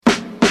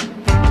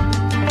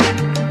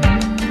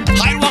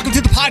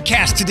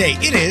podcast today.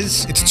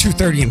 It's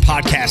 2:30 in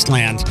podcast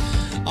land.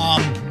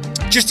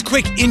 Just a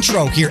quick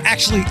intro here.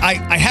 Actually,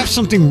 I have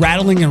something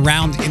rattling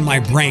around in my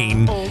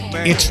brain.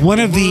 It's one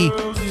of the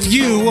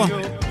few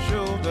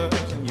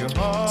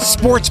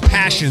sports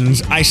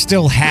passions I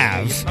still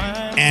have,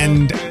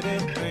 and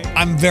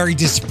I'm very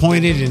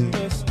disappointed and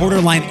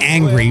borderline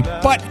angry,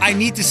 but I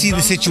need to see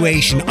the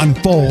situation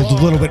unfold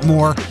a little bit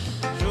more.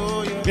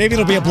 Maybe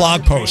it'll be a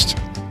blog post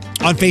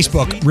on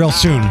Facebook real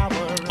soon.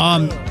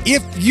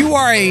 If you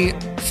are a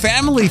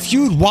Family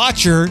Feud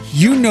watcher,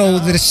 you know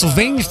that a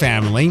Sylvania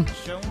family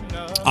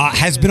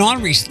has been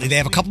on recently. They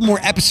have a couple more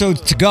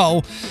episodes to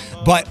go,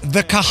 but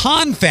the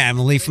Kahan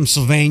family from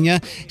Sylvania,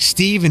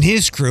 Steve and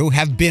his crew,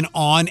 have been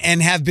on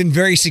and have been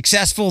very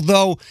successful,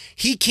 though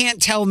he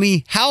can't tell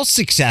me how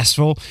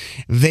successful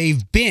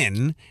they've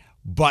been.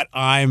 But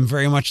I'm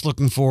very much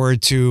looking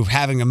forward to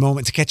having a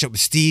moment to catch up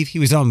with Steve. He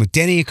was on with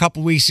Denny a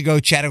couple weeks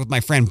ago, chatted with my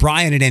friend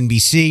Brian at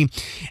NBC,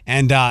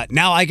 and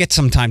now I get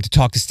some time to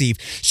talk to Steve.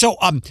 So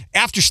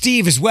after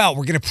Steve as well,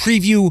 we're going to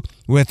preview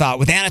with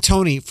Anna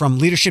Tony from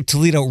Leadership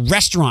Toledo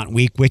Restaurant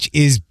Week, which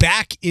is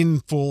back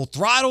in full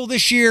throttle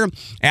this year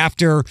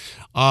after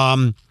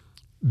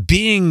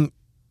being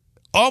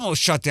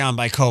almost shut down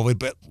by COVID,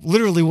 but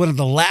literally one of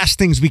the last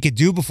things we could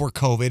do before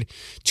COVID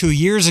 2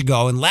 years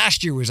ago. And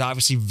last year was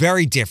obviously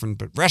very different,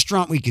 but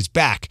Restaurant Week is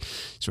back.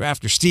 So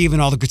after Steve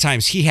and all the good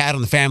times he had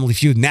on the Family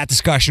Feud and that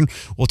discussion,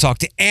 we'll talk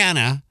to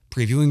Anna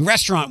previewing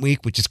Restaurant Week,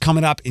 which is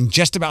coming up in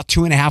just about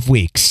 2.5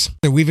 weeks.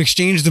 We've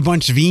exchanged a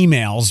bunch of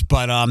emails,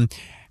 but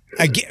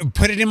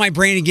put it in my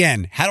brain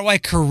again. How do I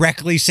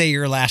correctly say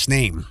your last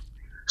name?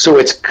 So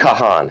it's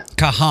Kahan.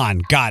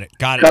 Kahan. Got it.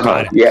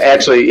 Kahan. Yeah,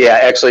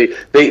 actually,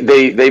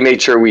 they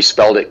made sure we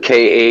spelled it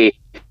Kahawn,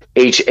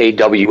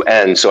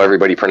 so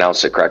everybody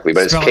pronounced it correctly.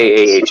 But it's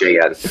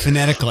Kahan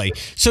phonetically.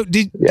 So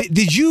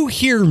did you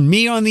hear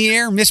me on the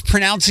air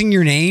mispronouncing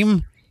your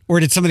name, or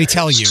did somebody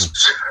tell you?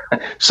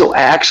 So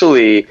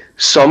actually,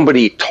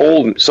 somebody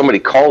called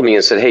me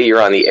and said, "Hey,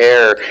 you're on the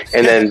air,"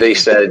 and then they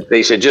said,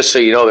 "Just so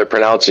you know, they're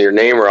pronouncing your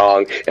name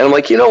wrong." And I'm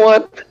like, you know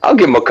what? I'll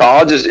give them a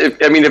call. If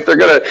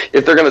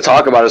they're gonna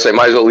talk about us, they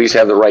might as well at least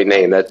have the right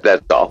name.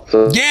 That's all.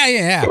 So,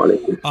 yeah.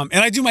 And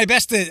I do my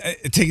best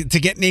to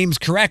get names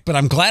correct, but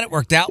I'm glad it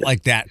worked out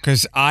like that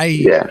because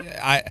I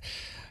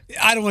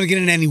don't want to get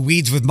in any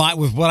weeds with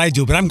what I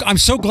do, but I'm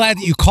so glad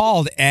that you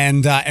called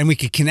and we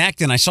could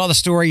connect. And I saw the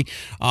story.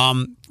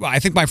 I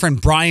think my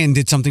friend Brian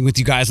did something with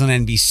you guys on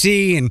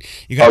NBC, and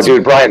you guys. Oh,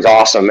 dude, Brian's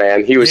awesome,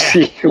 man. He was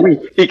he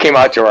came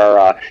out to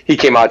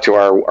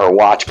our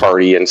watch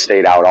party and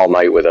stayed out all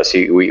night with us.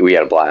 We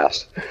had a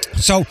blast.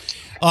 So,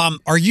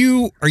 are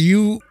you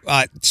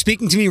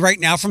speaking to me right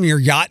now from your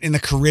yacht in the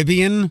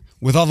Caribbean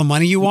with all the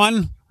money you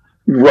won?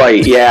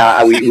 Right,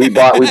 yeah. We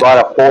bought a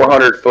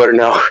 400-footer.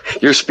 No,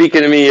 you're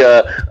speaking to me.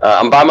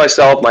 I'm by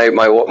myself.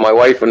 My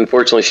wife,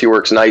 unfortunately, she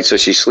works nights, so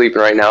she's sleeping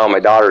right now. My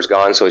daughter's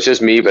gone, so it's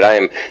just me. But I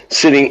am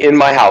sitting in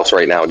my house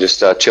right now,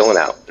 just chilling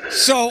out.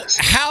 So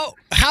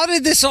how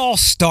did this all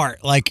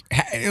start? Like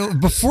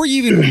before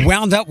you even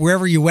wound up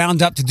wherever you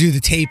wound up to do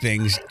the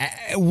tapings,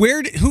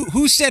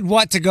 who said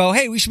what to go?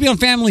 Hey, we should be on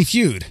Family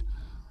Feud.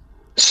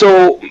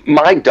 So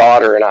my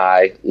daughter and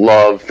I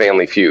love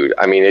Family Feud.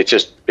 I mean,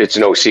 it's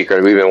no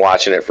secret. We've been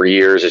watching it for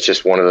years. It's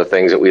just one of the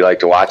things that we like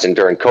to watch. And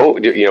during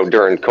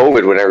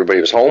COVID, when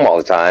everybody was home all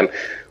the time,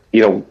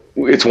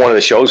 it's one of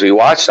the shows we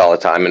watched all the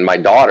time. And my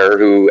daughter,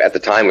 who at the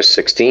time was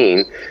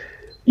 16,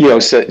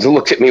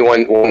 looked at me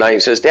one night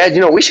and says, "Dad,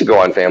 we should go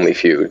on Family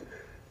Feud."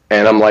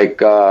 And I'm like,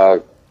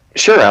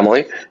 "Sure,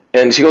 Emily."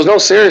 And she goes, "No,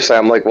 seriously."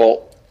 I'm like,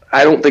 "Well,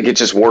 I don't think it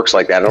just works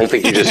like that. I don't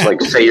think you just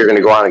say you're going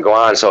to go on and go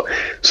on." So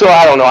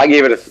I don't know. I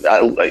gave it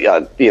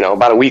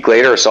about a week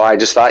later or so. I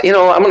just thought,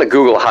 I'm going to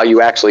Google how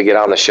you actually get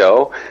on the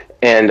show,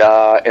 and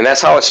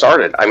that's how it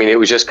started. I mean, it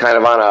was just kind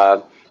of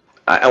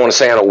I want to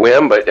say on a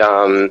whim, but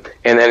and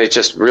then it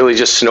just really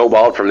just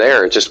snowballed from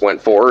there. It just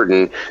went forward,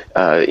 and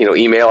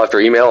email after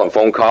email and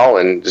phone call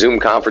and Zoom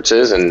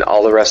conferences and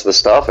all the rest of the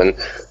stuff. And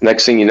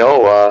next thing you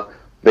know,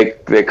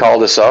 They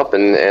called us up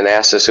and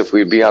asked us if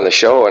we'd be on the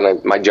show,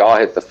 and my jaw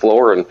hit the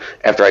floor. And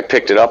after I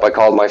picked it up, I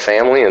called my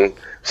family and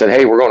said,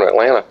 "Hey, we're going to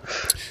Atlanta."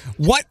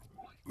 What?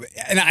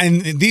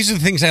 And these are the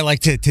things I like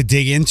to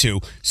dig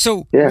into.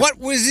 So What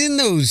was in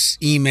those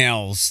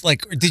emails?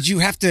 Like, did you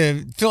have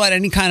to fill out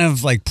any kind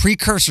of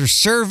precursor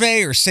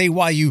survey or say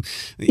why you?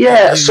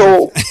 Yeah.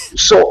 So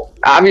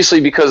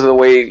obviously, because of the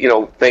way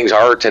things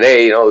are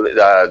today,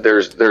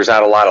 there's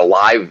not a lot of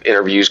live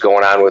interviews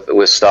going on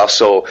with stuff.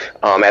 So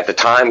at the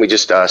time, we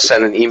just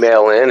sent an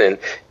email in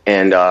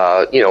and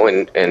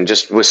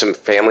just with some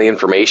family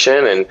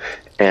information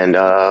and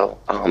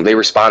they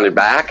responded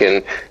back,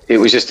 and it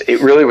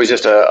really was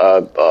just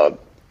a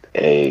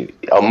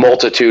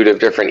multitude of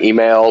different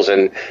emails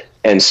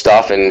and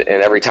stuff, and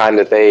every time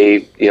that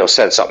they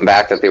sent something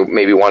back that they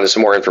maybe wanted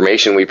some more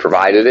information, we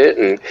provided it,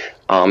 and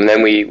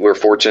then we were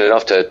fortunate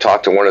enough to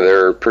talk to one of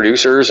their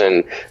producers,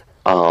 and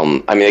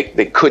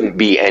they couldn't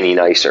be any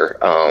nicer,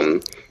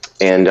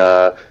 and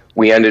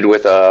we ended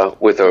with a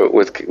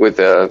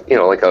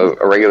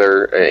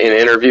regular an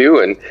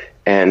interview,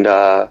 and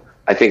I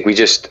think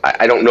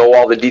I don't know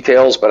all the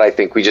details, but I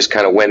think we just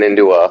kind of went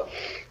into a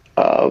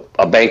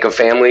bank of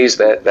families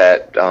that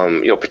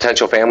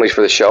potential families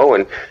for the show,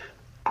 and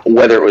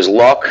whether it was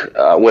luck,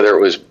 whether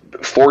it was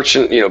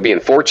being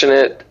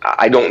fortunate,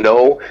 I don't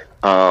know.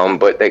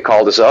 But they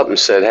called us up and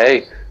said,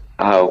 "Hey,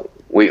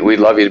 we'd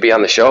love you to be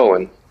on the show."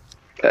 And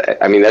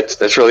I mean,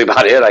 that's really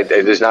about it.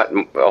 There's not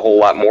a whole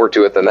lot more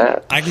to it than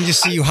that. I can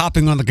just see you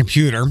hopping on the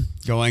computer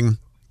going,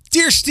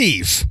 "Dear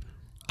Steve,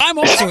 I'm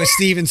also a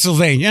Steve in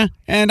Sylvania,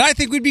 and I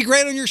think we'd be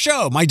great on your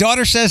show. My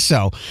daughter says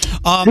so."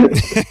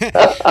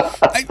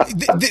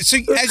 So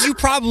as you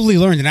probably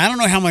learned, and I don't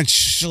know how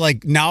much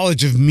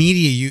knowledge of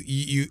media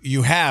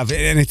you have,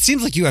 and it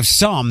seems like you have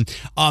some.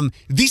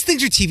 These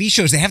things are TV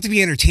shows; they have to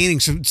be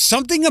entertaining. So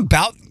something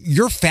about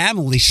your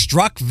family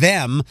struck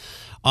them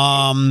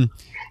that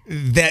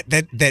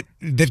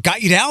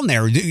got you down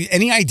there.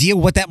 Any idea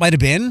what that might have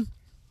been?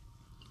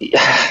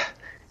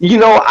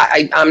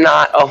 I'm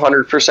not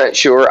 100%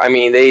 sure. I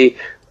mean, they,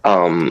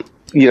 I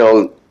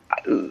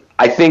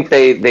think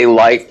they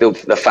liked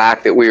the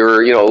fact that we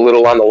were, a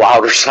little on the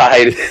louder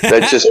side.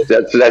 That's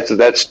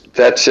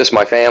just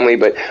my family.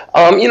 But,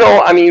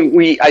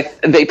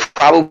 they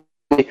probably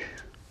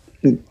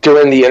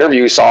during the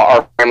interview saw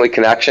our family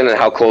connection and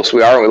how close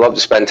we are, and we love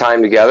to spend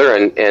time together,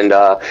 and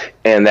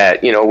that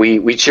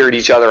we cheered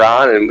each other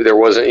on, and there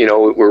wasn't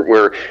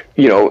we're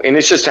and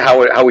it's just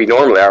how we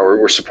normally are.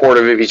 We're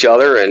supportive of each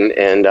other,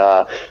 and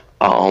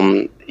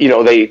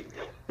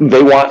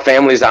they want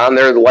families on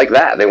there like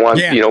that. They want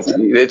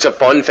it's a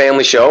fun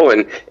family show,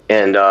 and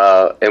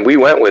we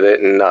went with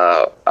it, and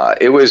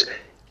it was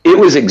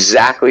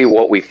exactly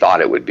what we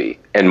thought it would be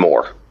and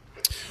more.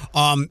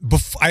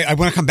 I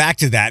want to come back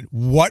to that.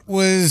 What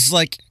was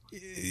did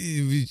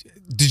you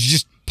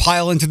just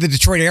pile into the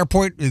Detroit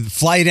airport, they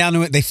fly you down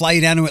to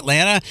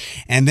Atlanta,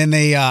 and then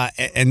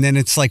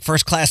it's like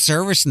first class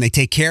service and they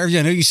take care of you?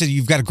 I know you said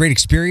you've got a great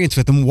experience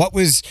with them. What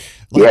was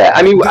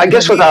I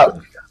guess without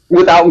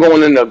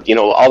going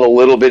into all the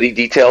little bitty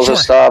details and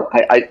stuff,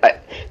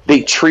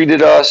 they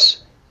treated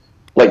us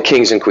like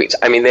kings and queens.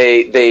 I mean,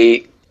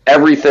 they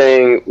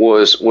everything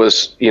was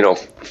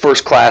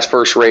first class,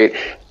 first rate.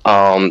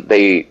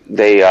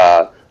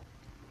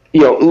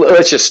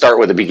 Let's just start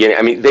with the beginning.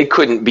 I mean, they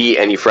couldn't be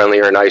any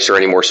friendlier or nicer,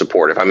 any more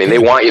supportive. I mean, they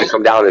want you to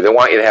come down there. They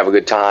want you to have a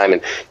good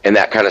time and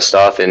that kind of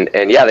stuff. And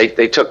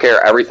they took care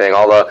of everything,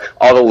 all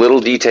the little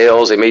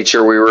details. They made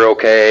sure we were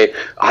okay.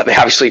 They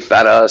obviously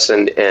fed us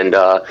and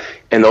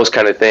those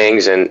kind of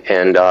things. And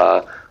then,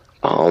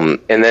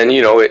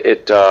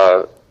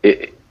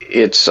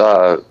 it's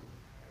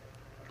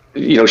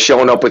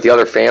showing up with the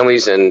other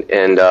families and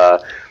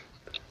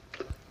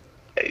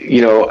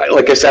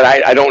like I said,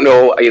 I don't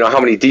know,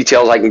 how many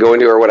details I can go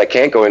into or what I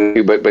can't go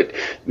into, but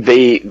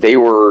they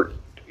were,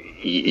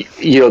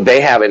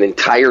 they have an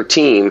entire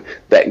team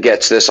that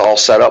gets this all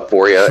set up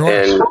for you.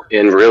 Sure.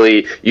 And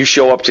really you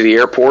show up to the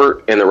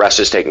airport and the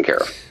rest is taken care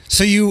of.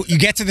 So you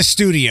get to the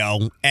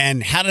studio,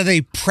 and how do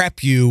they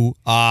prep you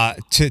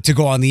to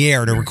go on the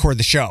air to record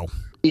the show?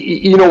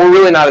 We're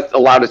really not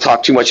allowed to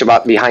talk too much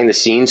about behind the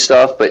scenes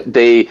stuff, but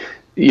they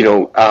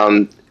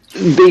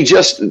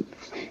just,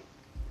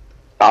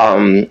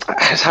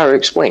 how to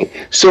explain?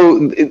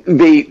 So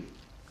they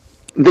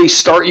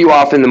start you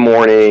off in the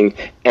morning,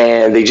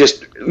 and they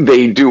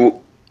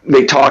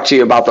talk to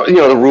you about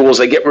the rules.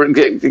 They get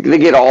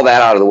all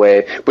that out of the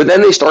way, but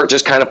then they start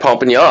just kind of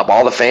pumping you up.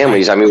 All the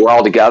families. I mean, we're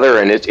all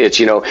together, and it's they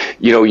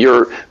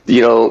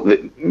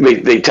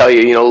tell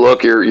you,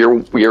 look,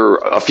 you're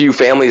a few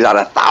families out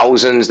of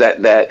thousands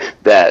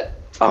that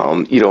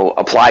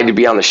applied to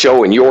be on the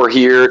show, and you're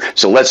here,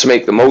 so let's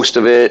make the most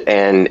of it.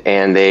 And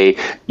they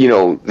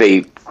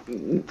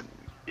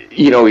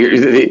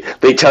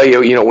tell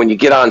you, when you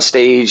get on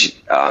stage,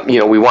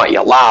 we want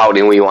you loud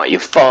and we want you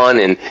fun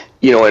and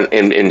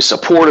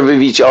supportive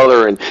of each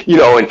other, and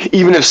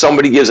even if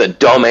somebody gives a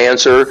dumb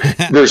answer,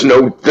 there's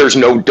no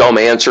dumb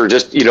answer.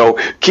 Just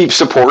keep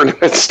supporting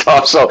and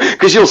stuff. So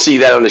because you'll see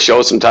that on the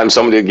show sometimes,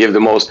 somebody will give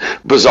the most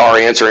bizarre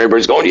answer, and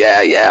everybody's going,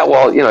 yeah.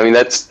 Well,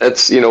 that's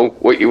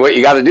what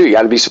you got to do. You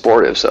got to be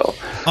supportive. So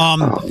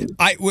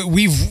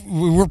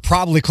we're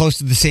probably close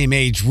to the same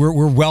age.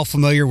 We're well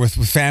familiar with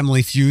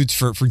Family Feuds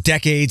for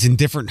decades and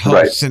different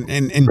hosts, right.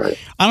 and right.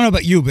 I don't know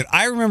about you, but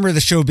I remember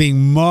the show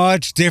being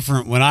much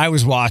different when I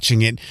was watching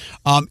it.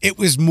 It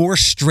was more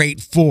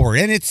straightforward,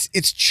 and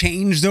it's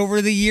changed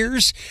over the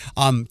years.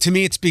 To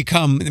me, it's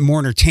become more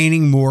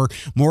entertaining, more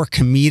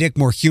comedic,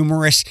 more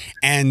humorous.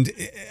 And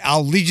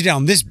I'll lead you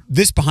down this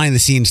behind the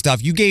scenes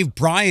stuff. You gave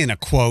Brian a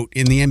quote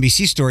in the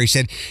NBC story.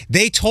 Said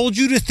they told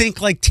you to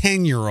think like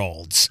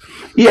 10-year-olds.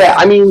 Yeah,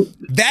 I mean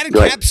that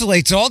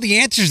encapsulates all the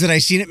answers that I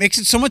see, and it makes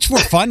it so much more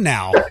fun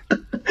now.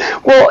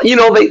 Well,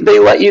 they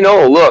let you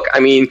know, look,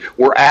 I mean,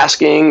 we're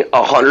asking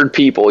 100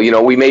 people,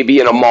 we may be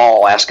in a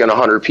mall asking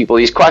 100 people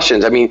these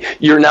questions. I mean,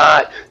 you're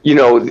not,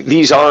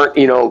 these aren't,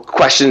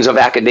 questions of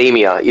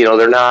academia,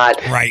 they're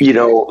not, right. You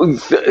don't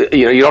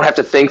have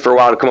to think for a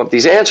while to come up with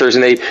these answers.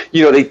 And they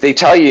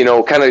tell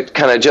you, kind of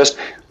just,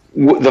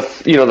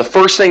 the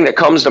first thing that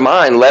comes to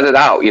mind, let it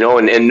out,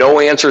 and no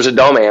answer is a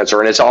dumb answer,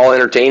 and it's all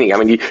entertaining. I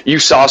mean, you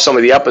saw some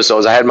of the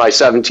episodes. I had my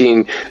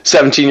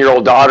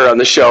 17-year-old daughter on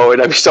the show,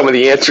 and I mean, some of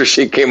the answers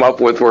she came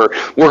up with were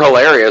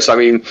hilarious. I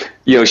mean,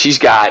 she's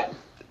got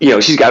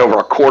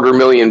over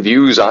 250,000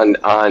 views on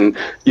one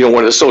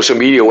of the social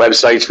media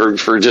websites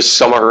for just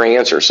some of her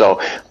answers. So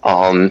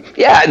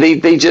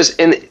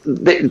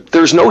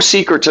there's no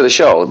secret to the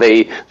show.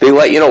 They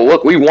let you know,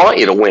 look, we want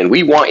you to win.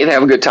 We want you to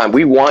have a good time.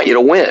 We want you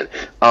to win.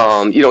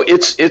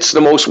 It's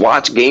the most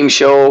watched game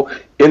show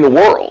in the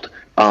world.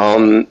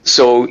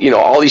 So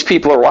all these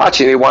people are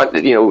watching. They want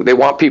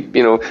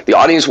people. The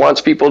audience wants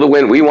people to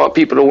win. We want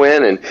people to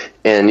win,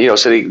 and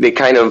so they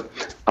kind of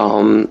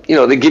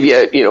they give you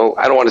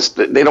I don't want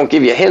to. They don't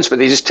give you hints, but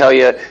they just tell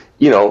you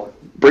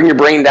bring your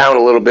brain down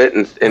a little bit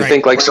and right.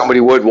 Think like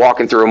somebody would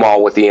walking through a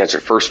mall with the answer.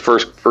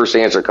 First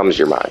answer comes to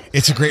your mind.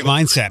 It's a great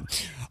mindset.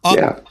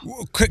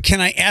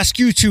 Can I ask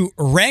you to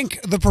rank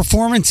the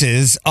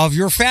performances of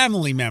your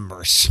family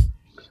members?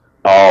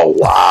 Oh,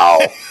 wow.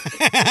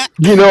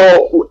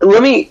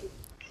 Let me,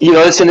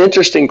 it's an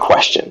interesting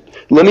question.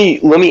 Let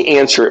me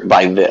answer it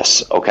by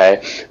this.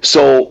 Okay.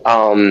 So,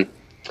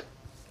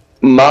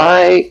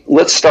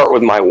 let's start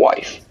with my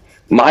wife.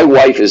 My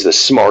wife is the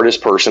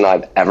smartest person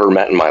I've ever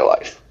met in my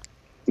life.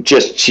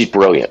 She's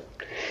brilliant.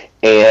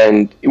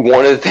 And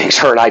one of the things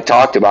her and I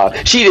talked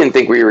about, she didn't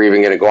think we were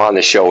even going to go on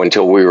the show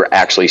until we were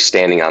actually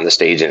standing on the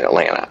stage in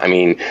Atlanta. I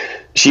mean,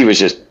 she was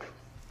just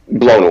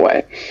blown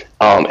away.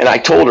 And I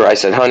told her, I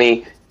said,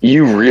 honey,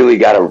 you really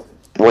got to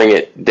bring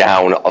it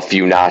down a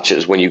few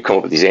notches when you come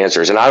up with these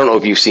answers. And I don't know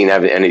if you've seen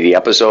any of the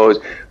episodes,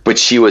 but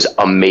she was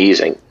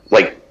amazing.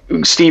 Like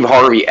Steve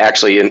Harvey,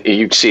 actually, and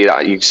you can see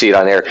it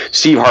on air.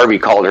 Steve Harvey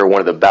called her one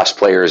of the best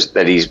players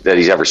that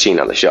he's ever seen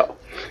on the show.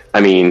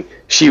 I mean,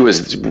 she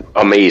was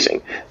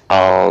amazing.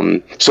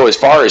 So as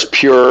far as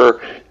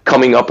pure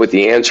coming up with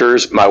the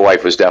answers, my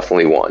wife was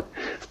definitely one.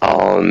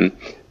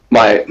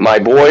 My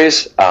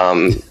boys,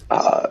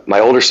 my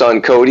older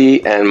son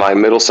Cody and my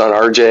middle son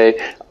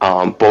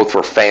RJ, both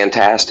were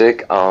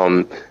fantastic.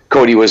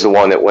 Cody was the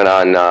one that went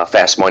on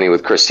Fast Money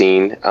with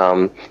Christine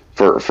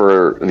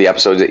for the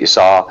episodes that you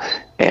saw,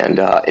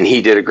 and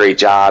he did a great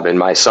job, and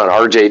my son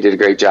RJ did a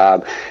great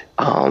job.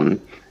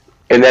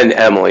 And then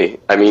Emily.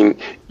 I mean,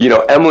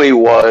 Emily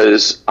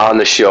was on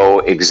the show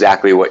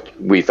exactly what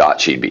we thought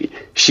she'd be.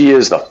 She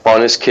is the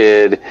funnest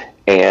kid,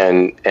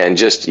 and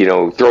just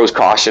throws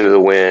caution to the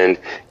wind.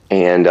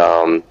 And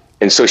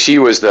so she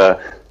was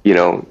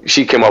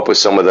she came up with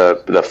some of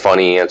the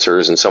funny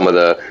answers and some of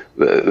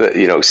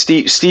the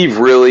Steve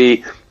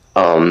really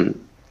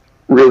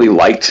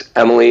liked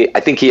Emily. I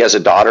think he has a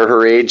daughter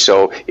her age,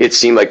 so it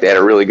seemed like they had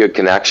a really good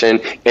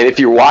connection. And if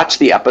you watch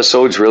the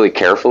episodes really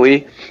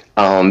carefully,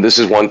 this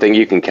is one thing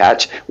you can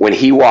catch. When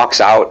he walks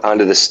out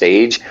onto the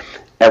stage,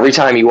 every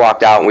time he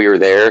walked out and we were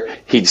there,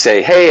 he'd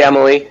say, "Hey,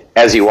 Emily,"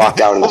 as he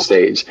walked out on the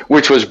stage,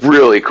 which was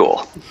really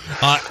cool.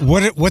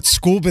 What's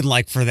school been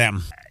like for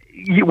them?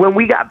 When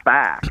we got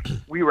back,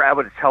 we were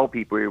able to tell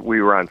people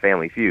we were on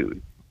Family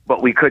Feud,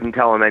 but we couldn't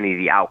tell them any of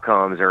the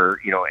outcomes or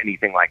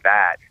anything like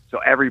that. So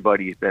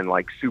everybody's been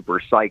like super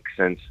psyched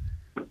since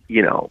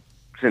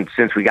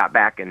we got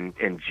back in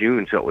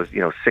June. So it was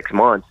 6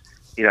 months.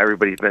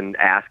 Everybody's been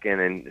asking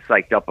and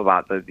psyched up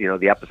about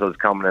the episodes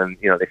coming, and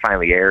they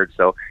finally aired.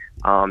 So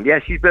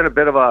she's been a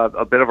bit of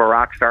a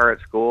rock star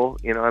at school.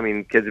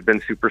 Kids have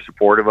been super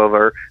supportive of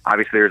her.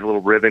 Obviously, there's a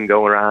little ribbon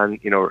going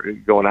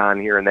on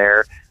here and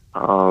there.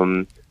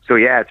 So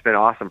it's been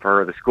awesome for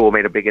her. The school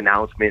made a big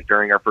announcement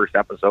during our first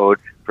episode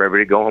for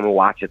everybody to go home and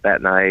watch it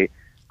that night.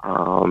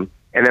 And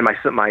then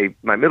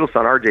my middle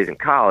son RJ's in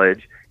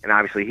college, and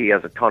obviously he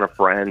has a ton of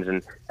friends,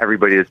 and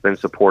everybody has been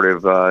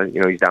supportive.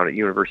 He's down at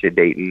University of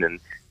Dayton,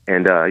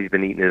 and he's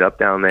been eating it up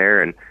down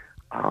there. And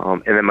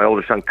then my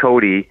older son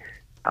Cody,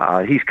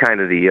 he's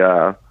kind of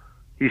the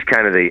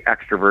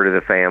extrovert of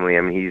the family.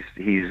 I mean,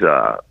 he's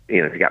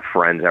got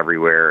friends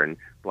everywhere and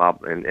blah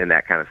and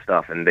that kind of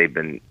stuff, and they've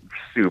been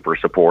super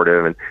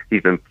supportive, and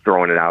he's been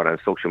throwing it out on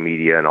social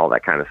media and all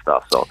that kind of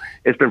stuff. So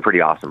it's been pretty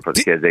awesome for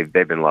the kids.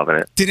 They've been loving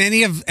it. Did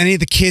any of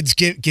the kids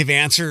give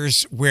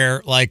answers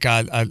where like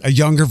a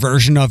younger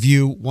version of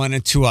you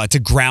wanted to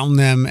ground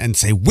them and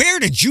say, "Where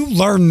did you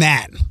learn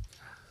that?"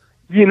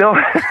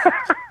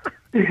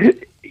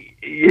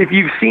 If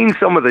you've seen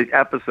some of the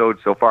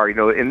episodes so far,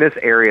 in this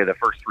area, the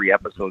first 3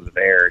 episodes have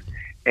aired,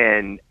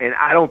 and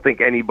I don't think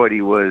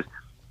anybody was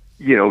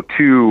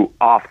too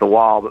off the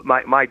wall, but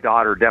my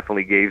daughter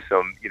definitely gave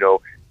some,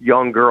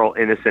 young girl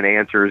innocent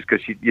answers,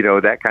 because she,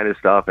 that kind of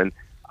stuff. And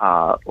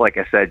like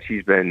I said,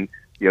 she's been,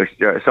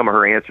 some of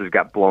her answers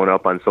got blown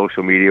up on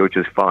social media, which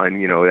is fun,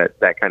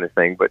 that kind of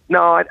thing. But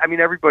no, I mean,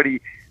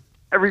 everybody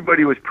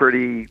was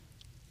pretty,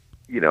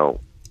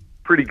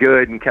 pretty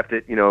good, and kept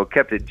it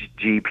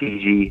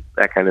GPG,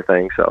 that kind of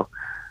thing. So.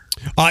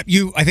 I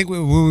think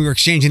when we were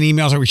exchanging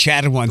emails or we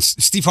chatted once,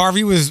 Steve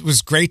Harvey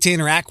was great to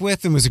interact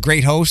with and was a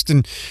great host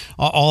and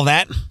all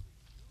that.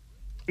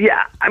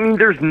 Yeah, I mean,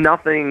 there's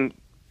nothing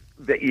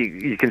that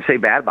you can say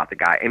bad about the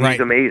guy, and Right.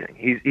 he's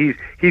amazing.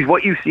 He's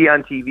what you see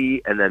on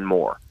TV and then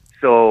more.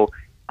 So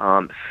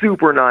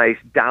super nice,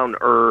 down to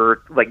earth,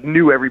 like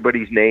knew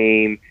everybody's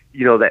name,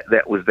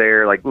 that was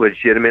there, like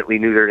legitimately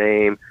knew their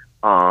name.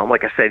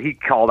 Like I said, he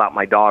called out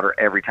my daughter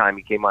every time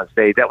he came on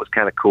stage. That was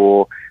kind of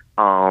cool.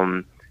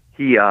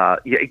 He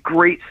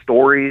great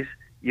stories,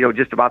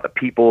 just about the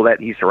people that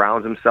he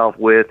surrounds himself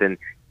with, and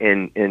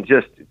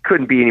just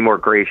couldn't be any more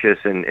gracious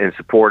and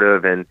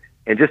supportive, and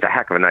just a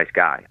heck of a nice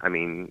guy. I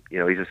mean, he's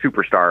a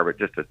superstar, but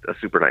just a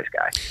super nice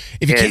guy.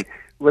 And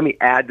let me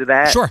add to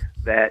that, Sure.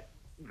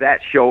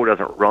 that show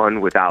doesn't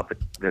run without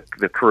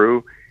the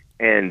crew.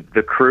 And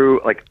the crew,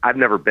 like, I've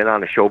never been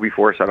on a show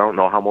before, so I don't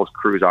know how most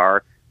crews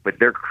are, but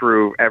their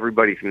crew,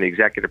 everybody from the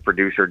executive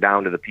producer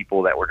down to the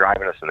people that were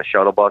driving us in the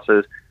shuttle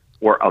buses,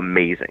 were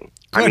amazing.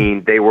 Good. I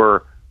mean, they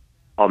were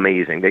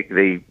amazing.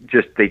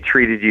 They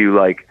treated you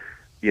like,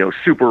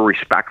 super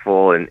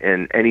respectful, and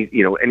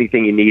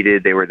anything you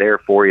needed, they were there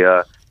for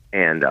you.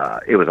 And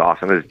it was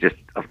awesome. It was just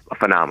a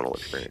phenomenal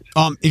experience.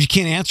 If you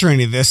can't answer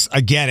any of this,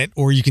 I get it,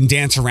 or you can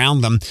dance around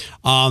them.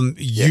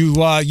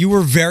 You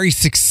were very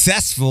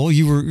successful.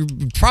 You were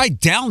probably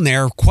down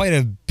there quite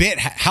a bit.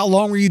 How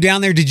long were you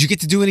down there? Did you get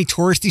to do any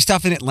touristy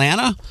stuff in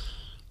Atlanta?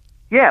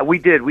 Yeah, we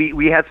did.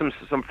 We had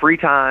some free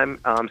time,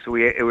 so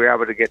we were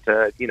able to get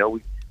to,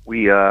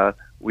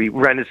 we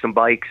rented some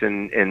bikes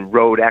and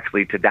rode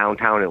actually to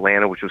downtown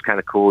Atlanta, which was kind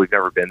of cool. We've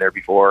never been there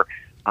before.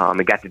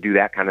 And got to do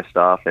that kind of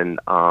stuff.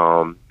 And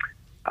so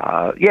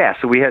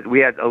we had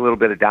a little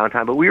bit of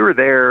downtime, but we were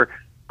there,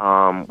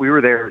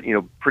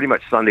 pretty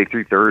much Sunday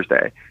through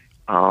Thursday.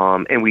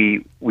 And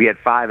we had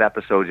 5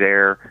 episodes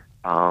there.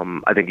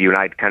 I think you and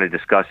I kind of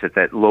discussed it,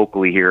 that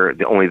locally here,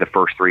 only the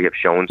first 3 have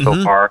shown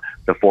so far.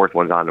 The 4th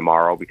one's on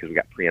tomorrow because we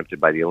got preempted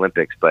by the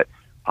Olympics. But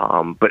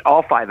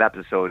all 5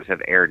 episodes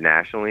have aired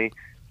nationally.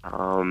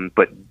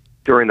 But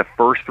during the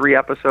first 3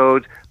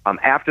 episodes,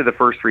 after the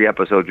first 3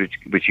 episodes,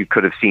 which you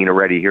could have seen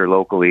already here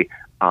locally,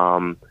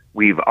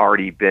 we've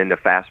already been to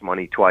Fast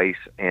Money twice,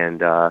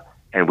 and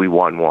we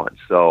won once.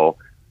 So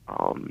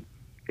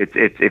it's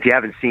if you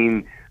haven't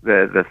seen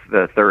the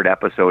 3rd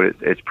episode,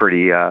 it's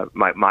pretty.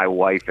 My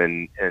wife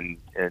and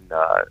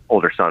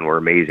older son were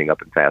amazing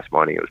up in Fast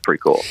Money. It was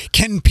pretty cool.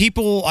 Can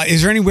people?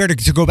 Is there anywhere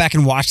to go back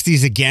and watch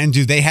these again?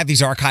 Do they have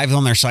these archives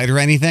on their site or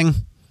anything?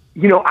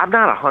 I'm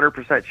not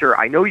 100% sure.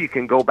 I know you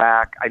can go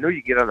back. I know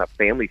you get on the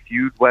Family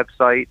Feud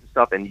website and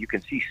stuff, and you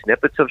can see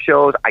snippets of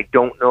shows. I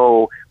don't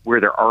know where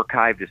they're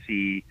archived to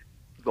see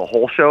the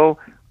whole show.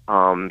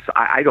 So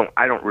I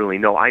don't really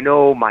know. I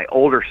know my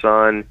older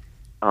son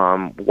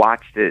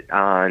watched it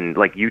on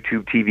like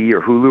YouTube TV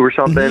or Hulu or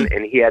something,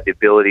 and he had the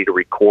ability to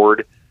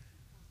record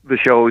the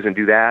shows and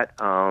do that.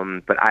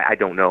 But I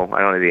don't know.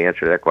 I don't know the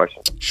answer to that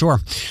question.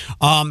 Sure.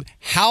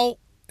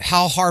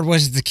 How hard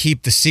was it to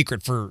keep the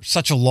secret for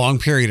such a long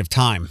period of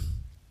time?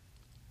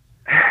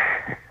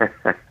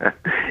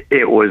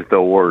 It was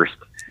the worst.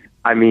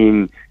 I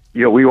mean,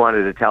 we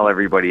wanted to tell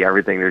everybody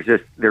everything.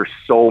 There's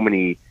so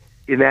many,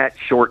 in that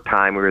short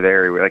time we were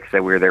there, like I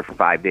said, we were there for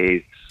 5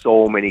 days.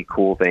 So many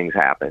cool things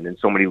happened, and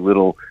so many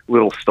little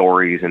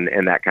stories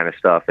and that kind of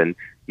stuff. And,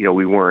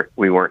 we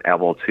weren't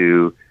able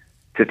to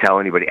tell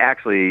anybody.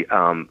 Actually,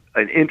 an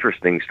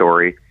interesting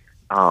story.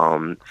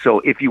 So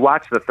if you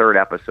watch the 3rd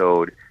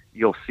episode,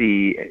 you'll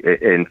see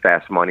in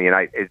Fast Money, and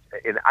I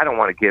don't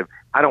want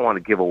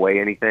to give away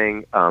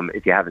anything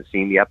if you haven't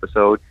seen the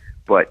episode.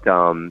 But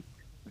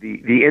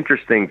the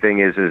interesting thing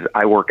is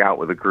I work out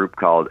with a group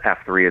called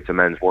F3. It's a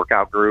men's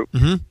workout group,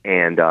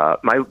 and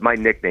my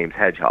nickname's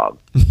Hedgehog,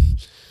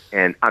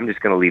 and I'm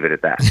just going to leave it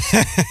at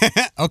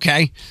that.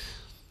 Okay.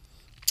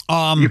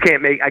 You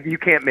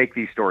can't make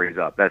these stories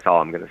up. That's all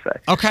I'm going to say.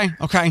 Okay.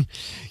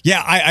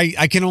 Yeah,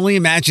 I can only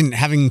imagine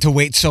having to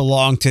wait so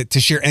long to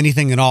share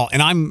anything at all.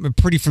 And I'm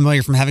pretty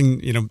familiar from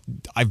having,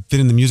 I've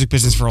been in the music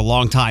business for a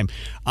long time.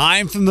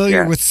 I'm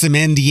familiar with some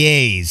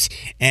NDAs.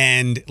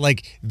 And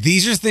like,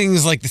 these are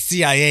things like the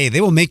CIA. They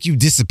will make you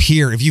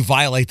disappear if you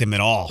violate them at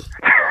all.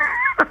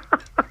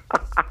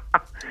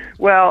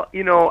 Well,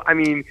 I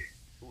mean,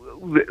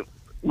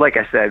 like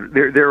I said,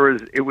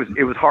 it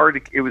was hard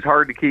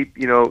to keep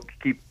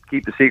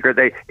the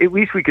secret. At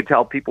least we could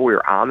tell people we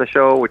were on the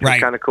show, which was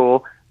kind of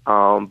cool.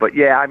 But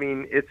yeah, I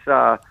mean, it's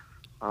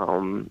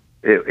and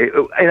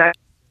I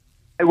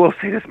will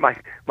say this: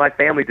 my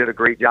family did a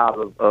great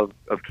job of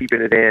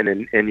keeping it in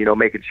and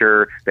making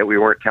sure that we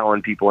weren't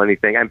telling people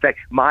anything. In fact,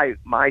 my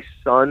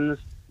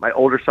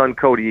older son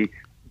Cody,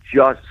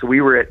 so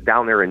we were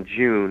down there in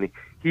June.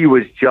 He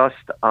was just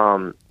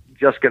going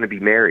to be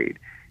married,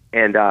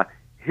 and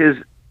his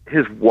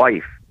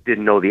wife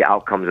didn't know the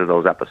outcomes of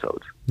those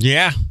episodes.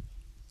 Yeah.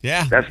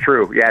 That's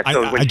true. Yeah,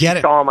 so when she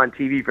saw him on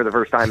TV for the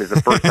first time is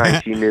the first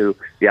time she knew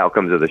the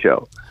outcomes of the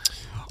show.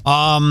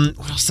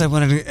 What else I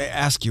wanted to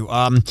ask you?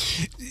 I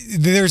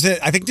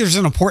think there's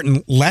an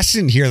important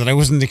lesson here that I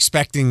wasn't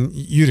expecting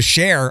you to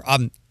share.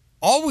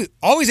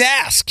 Always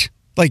ask.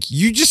 Like,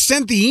 you just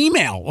sent the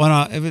email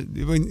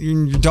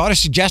when your daughter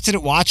suggested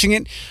it, watching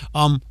it.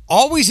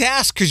 Always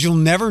ask, because you'll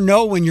never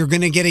know when you're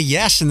going to get a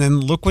yes, and then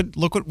look what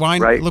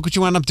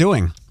you wound up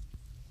doing.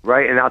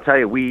 Right, and I'll tell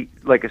you, we,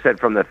 like I said,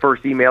 from the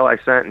first email I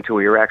sent until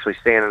we were actually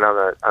standing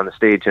on the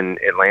stage in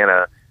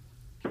Atlanta,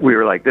 we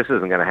were like, this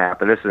isn't going to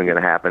happen. This isn't going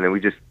to happen, and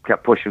we just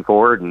kept pushing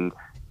forward, and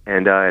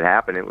it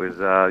happened. It was,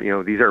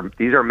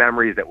 these are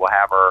memories that we'll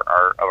have of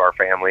our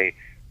family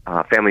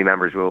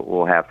members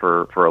will have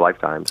for a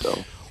lifetime.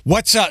 So.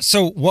 What's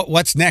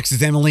next?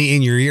 Is Emily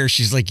in your ear?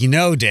 She's like,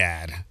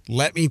 Dad,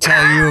 let me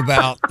tell you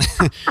about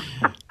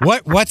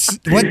what's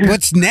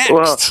next?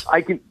 Well,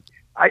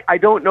 I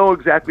don't know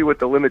exactly what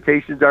the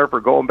limitations are for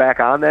going back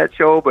on that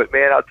show, but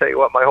man, I'll tell you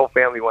what, my whole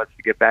family wants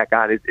to get back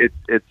on.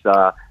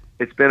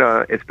 It's been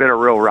a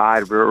real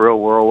ride, a real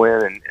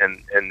whirlwind,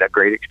 and a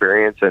great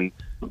experience. And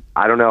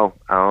I don't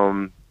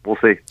know. We'll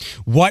see.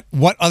 What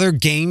other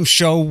game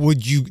show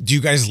do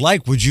you guys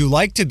like? Would you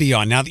like to be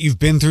on now that you've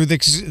been through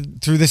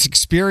this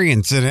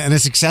experience and a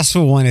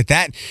successful one at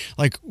that?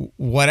 Like,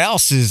 what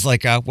else is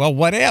like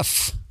what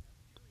if?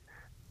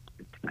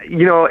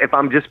 If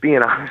I'm just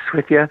being honest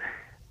with you,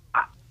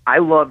 I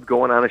loved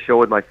going on a show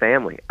with my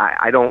family.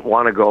 I don't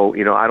want to go.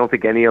 I don't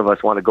think any of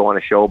us want to go on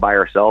a show by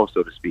ourselves,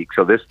 so to speak.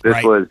 So this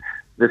Right.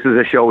 this is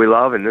a show we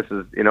love, and this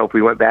is if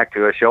we went back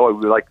to a show, we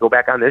would like to go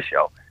back on this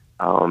show.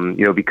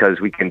 Because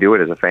we can do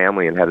it as a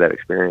family and have that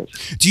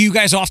experience. Do you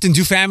guys often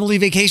do family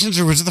vacations,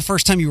 or was it the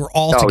first time you were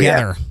all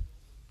together?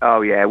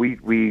 Oh yeah, we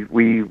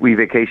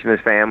vacation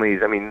as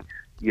families. I mean,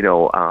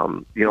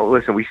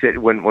 listen, we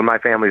sit when my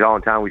family's all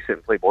in town, we sit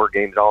and play board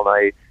games all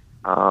night.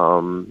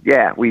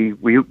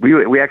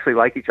 We actually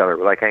like each other.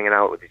 We like hanging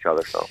out with each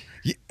other. So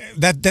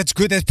that's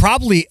good. That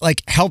probably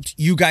helped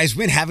you guys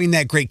win, having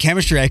that great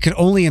chemistry. I could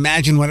only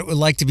imagine what it would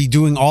like to be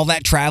doing all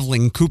that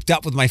traveling, cooped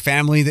up with my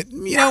family. That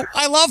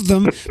I love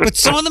them, but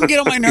some of them get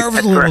on my nerves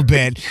a little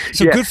bit.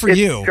 So good for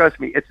you. Trust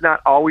me, it's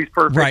not always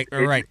perfect.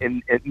 Right.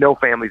 And no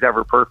family's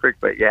ever perfect,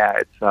 but yeah,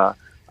 it's.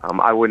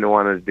 I wouldn't have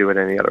wanted to do it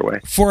any other way.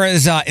 For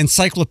as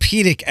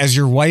encyclopedic as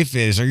your wife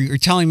is, are you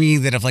telling me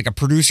that if a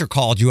producer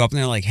called you up and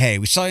they're like, "Hey,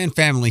 we saw you in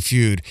Family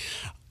Feud,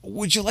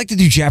 would you like to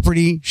do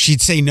Jeopardy?"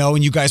 She'd say no,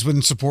 and you guys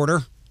wouldn't support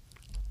her?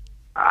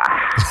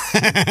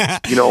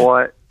 You know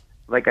what?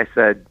 Like I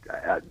said,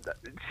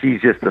 she's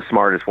just the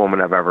smartest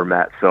woman I've ever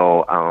met.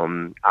 So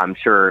I'm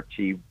sure if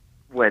she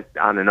went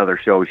on another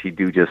show, she'd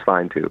do just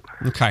fine too.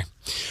 Okay.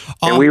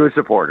 And we would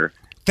support her.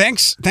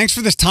 Thanks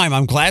for this time.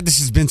 I'm glad this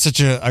has been such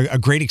a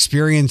great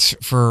experience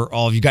for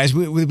all of you guys.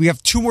 We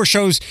have 2 more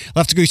shows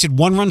left to go. You said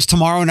one runs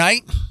tomorrow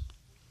night?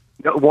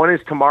 No, one is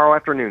tomorrow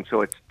afternoon.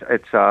 So it's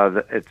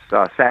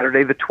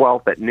Saturday the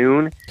 12th at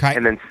noon, okay.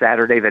 And then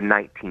Saturday the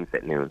 19th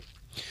at noon.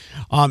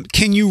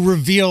 Can you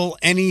reveal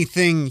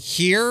anything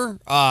here?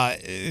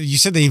 You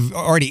said they've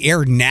already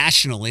aired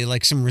nationally,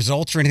 like some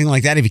results or anything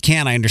like that. If you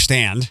can, I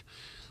understand.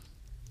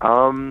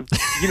 You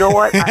know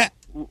what?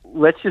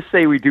 Let's just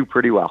say we do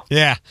pretty well.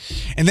 Yeah.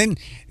 And then,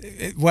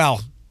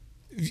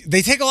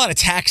 they take a lot of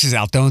taxes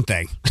out, don't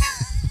they?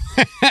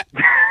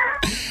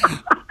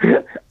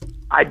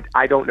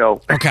 I don't know.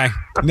 Okay.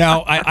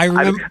 No, I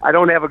remember. I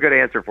don't have a good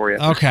answer for you.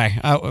 Okay.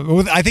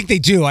 I think they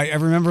do. I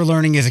remember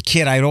learning as a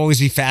kid, I'd always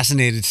be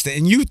fascinated.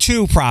 And you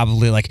too,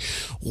 probably. Like,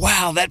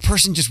 wow, that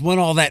person just won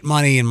all that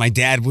money, and my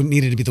dad wouldn't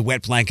need it to be the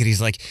wet blanket.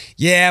 He's like,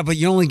 yeah, but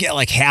you only get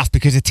half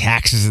because of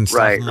taxes and stuff.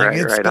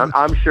 Right.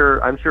 I'm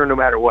sure no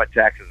matter what,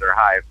 taxes are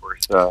high, of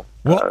course.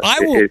 I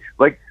will.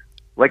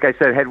 Like I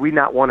said, had we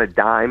not won a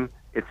dime,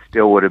 it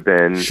still would have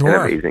been an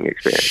amazing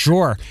experience.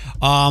 Sure.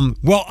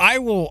 Well, I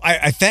will.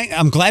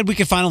 I'm glad we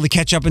could finally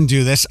catch up and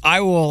do this. I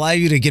will allow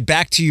you to get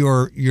back to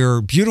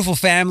your beautiful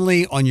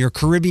family on your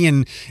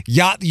Caribbean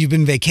yacht that you've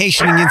been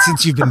vacationing in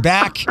since you've been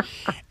back.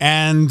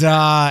 And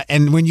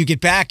when you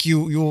get back,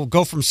 you'll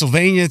go from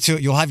Sylvania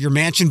you'll have your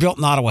mansion built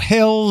in Ottawa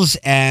Hills.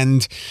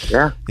 And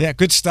yeah,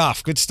 good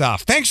stuff. Good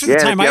stuff. Thanks for the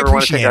time. I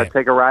appreciate it.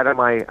 Take a ride on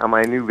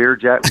my new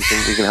Veerjet.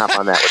 We can hop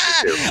on that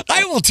with you too.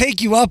 I will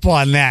take you up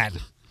on that.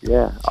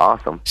 Yeah,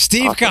 awesome.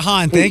 Steve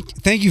Kahan,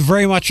 thank you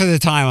very much for the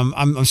time.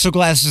 I'm so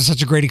glad this is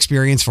such a great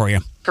experience for you.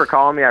 For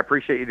calling me, I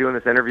appreciate you doing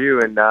this interview,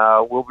 and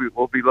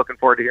we'll be looking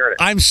forward to hearing it.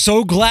 I'm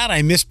so glad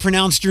I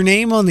mispronounced your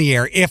name on the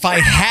air. If I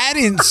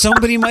hadn't,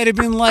 somebody might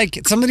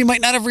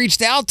not have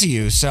reached out to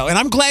you. So, and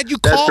I'm glad you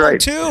called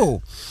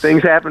too.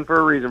 Things happen for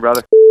a reason,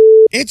 brother.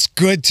 It's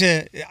good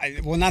to,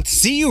 not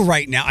see you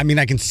right now. I mean,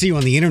 I can see you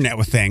on the internet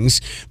with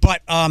things,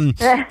 but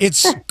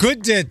it's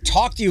good to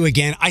talk to you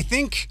again. I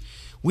think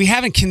we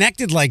haven't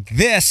connected like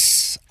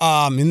this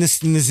in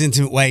this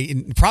intimate way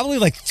in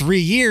probably 3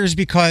 years,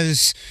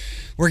 because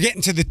we're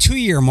getting to the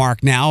 2-year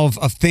mark now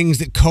of things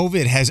that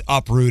COVID has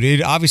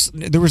uprooted.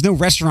 Obviously, there was no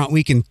Restaurant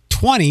Week in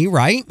 20,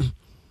 right?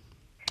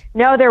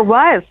 No, there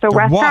was. So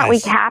Restaurant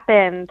Week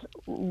happened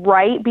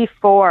right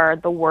before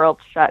the world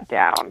shut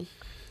down.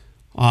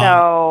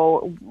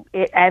 So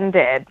it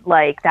ended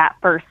that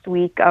first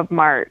week of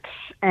March,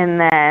 and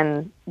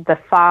then the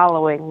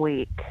following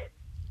week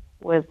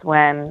was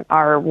when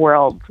our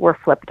worlds were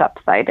flipped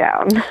upside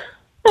down.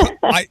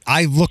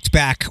 I looked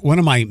back. One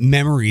of my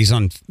memories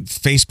on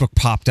Facebook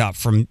popped up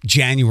from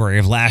January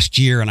of last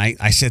year, and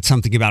I said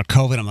something about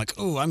COVID. I'm like,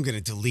 oh, I'm going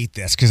to delete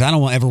this because I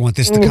don't ever want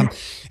this to come.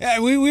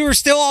 We were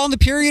still all in the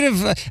period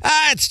of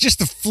it's just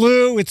the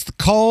flu, it's the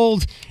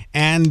cold,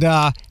 and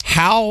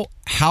how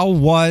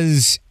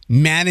was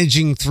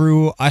managing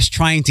through us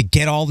trying to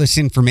get all this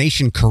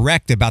information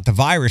correct about the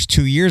virus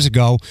 2 years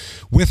ago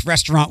with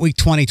Restaurant Week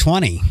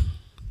 2020?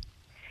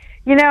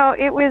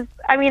 It was,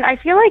 I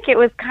feel like it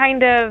was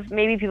kind of,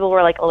 maybe people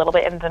were like a little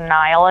bit in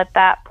denial at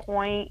that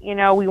point. We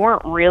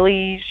weren't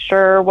really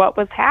sure what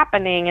was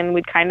happening, and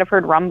we'd kind of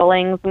heard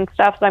rumblings and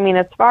stuff. So,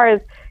 as far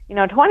as,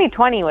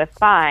 2020 was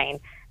fine.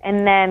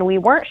 And then we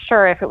weren't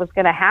sure if it was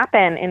going to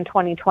happen in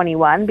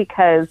 2021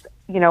 because,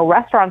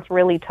 restaurants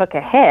really took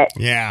a hit.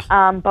 Yeah.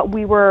 But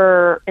we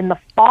were in the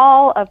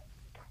fall of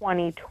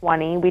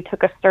 2020, we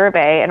took a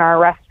survey, and our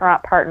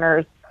restaurant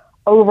partners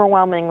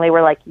overwhelmingly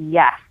were like,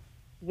 yes,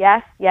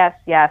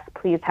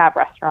 please have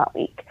Restaurant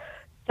Week.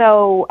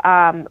 So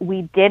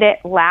we did it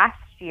last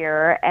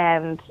year,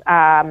 and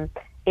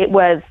it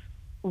was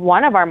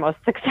one of our most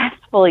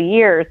successful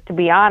years, to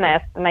be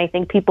honest. And I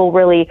think people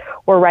really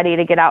were ready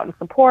to get out and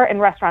support, and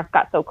restaurants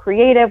got so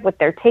creative with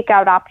their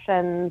takeout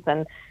options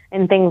and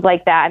things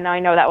like that. And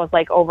I know that was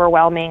like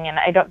overwhelming, and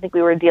I don't think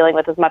we were dealing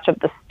with as much of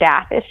the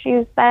staff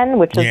issues then,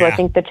 which is, I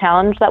think, the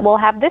challenge that we'll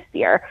have this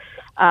year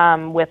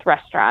with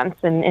restaurants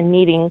and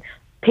needing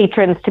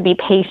patrons to be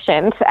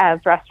patient as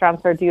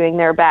restaurants are doing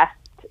their best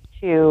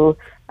to,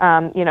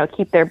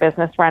 keep their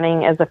business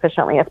running as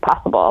efficiently as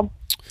possible.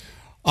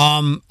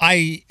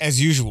 I,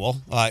 as usual,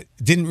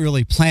 didn't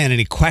really plan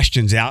any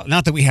questions out.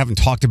 Not that we haven't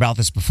talked about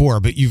this before,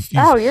 but you're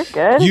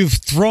good. You've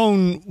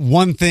thrown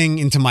one thing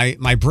into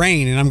my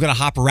brain, and I'm going to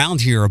hop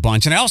around here a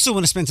bunch. And I also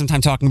want to spend some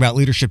time talking about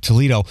Leadership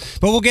Toledo,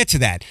 but we'll get to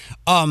that.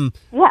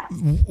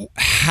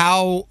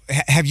 How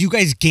have you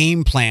guys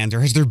game planned,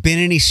 or has there been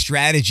any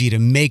strategy to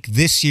make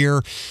this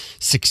year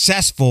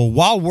successful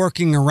while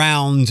working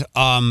around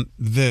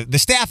the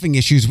staffing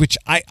issues, which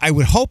I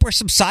would hope are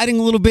subsiding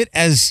a little bit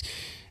as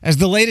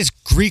the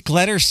latest Greek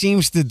letter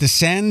seems to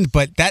descend,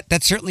 but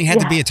that certainly had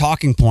to be a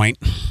talking point.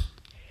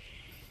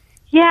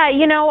 Yeah,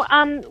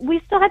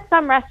 we still had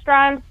some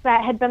restaurants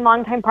that had been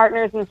longtime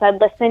partners and said,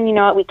 listen, you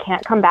know what, we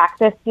can't come back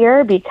this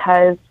year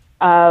because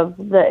of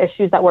the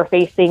issues that we're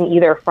facing,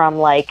 either from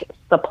like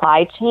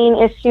supply chain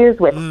issues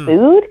with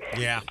food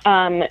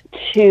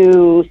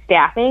to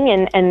staffing.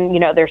 And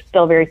they're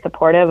still very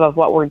supportive of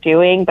what we're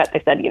doing, but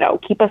they said,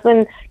 keep us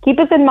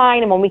in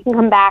mind, and when we can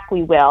come back,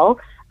 we will.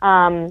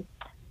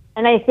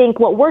 And I think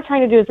what we're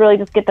trying to do is really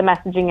just get the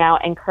messaging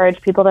out,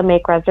 encourage people to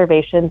make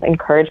reservations,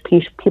 encourage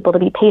people to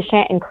be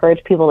patient,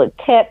 encourage people to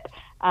tip,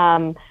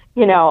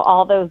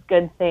 all those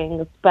good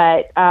things.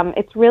 But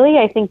it's really,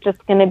 I think,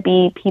 just going to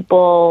be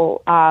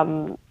people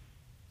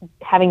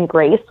having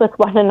grace with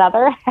one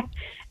another.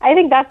 I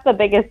think that's the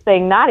biggest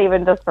thing, not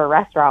even just for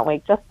Restaurant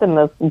Week, just in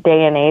this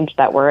day and age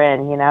that we're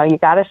in. You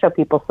got to show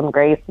people some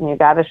grace, and you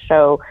got to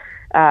show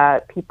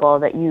people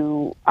that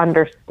you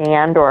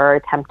understand or are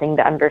attempting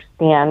to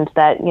understand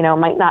that,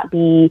 might not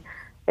be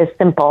as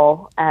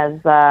simple as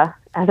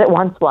it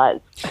once was.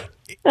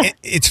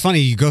 It's funny,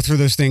 you go through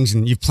those things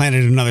and you've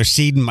planted another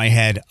seed in my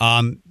head.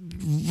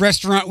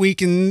 Restaurant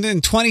Week in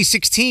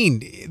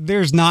 2016,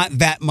 there's not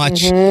that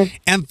much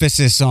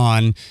emphasis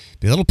on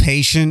be a little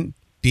patient,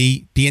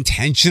 be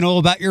intentional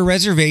about your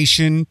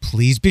reservation.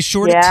 Please be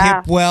sure to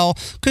tip well,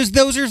 because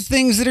those are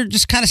things that are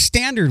just kind of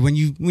standard when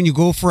you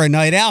go for a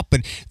night out,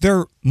 but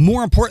they're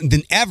more important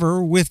than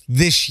ever with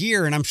this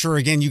year. And I'm sure,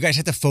 again, you guys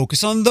had to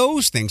focus on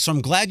those things. So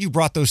I'm glad you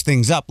brought those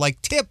things up,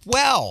 like tip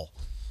well.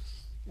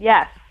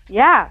 Yes.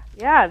 Yeah.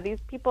 These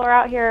people are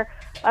out here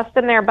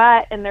busting their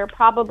butt, and they're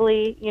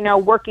probably,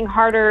 working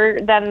harder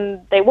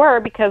than they were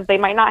because they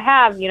might not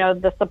have,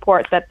 the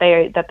support that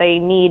they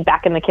need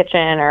back in the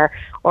kitchen or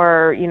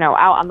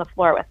out on the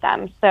floor with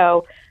them.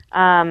 So,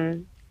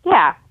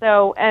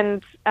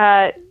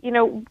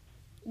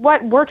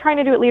 what we're trying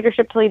to do at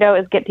Leadership Toledo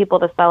is get people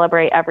to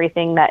celebrate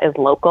everything that is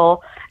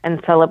local and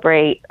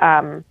celebrate,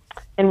 and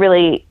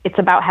really it's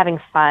about having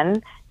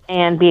fun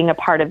and being a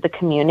part of the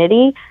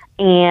community.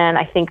 And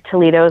I think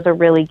Toledo is a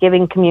really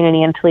giving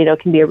community, and Toledo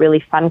can be a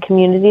really fun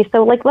community.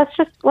 So, let's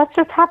just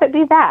have it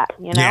be that,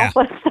 Yeah.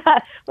 Let's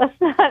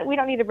not. We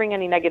don't need to bring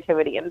any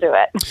negativity into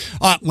it.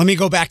 Let me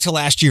go back to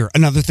last year.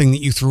 Another thing that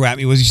you threw at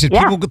me was you said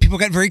people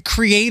got very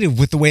creative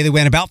with the way they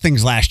went about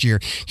things last year.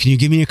 Can you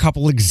give me a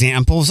couple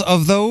examples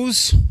of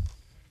those?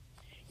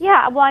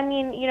 Yeah. Well,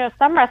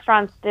 some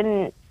restaurants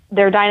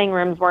their dining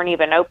rooms weren't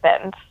even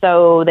open,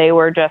 so they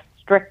were just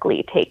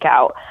strictly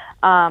takeout,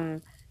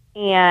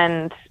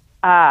 and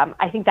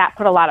I think that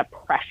put a lot of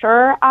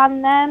pressure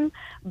on them.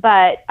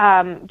 But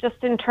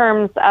just in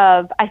terms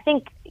of, I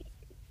think,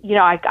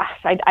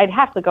 I'd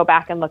have to go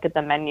back and look at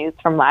the menus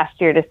from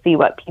last year to see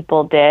what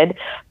people did.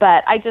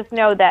 But I just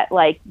know that,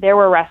 there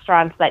were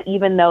restaurants that,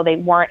 even though they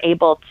weren't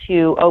able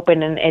to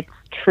open in its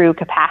true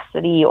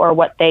capacity or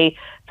what they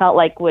felt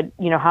like would,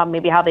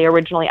 how they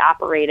originally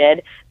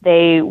operated,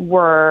 they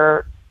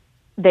were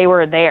they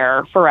were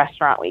there for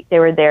Restaurant Week. They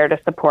were there to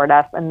support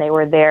us, and they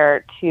were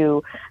there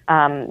to,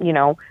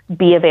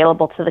 be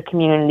available to the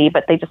community.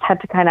 But they just had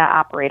to kind of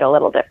operate a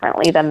little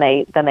differently than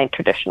they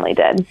traditionally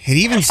did. It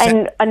even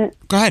said,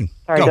 go ahead.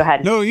 Sorry, go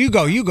ahead. No, you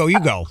go.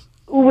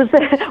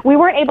 We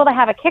weren't able to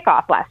have a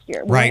kickoff last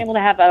year. We right. weren't able to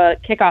have a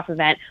kickoff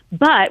event.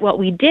 But what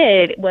we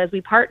did was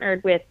we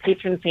partnered with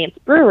Patron Saints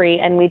Brewery,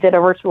 and we did a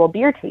virtual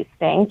beer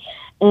tasting.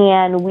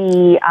 And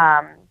we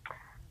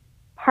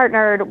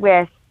partnered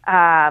with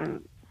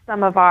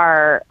some of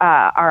our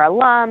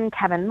alum,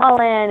 Kevin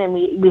Mullen, and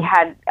we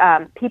had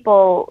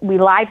people, we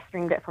live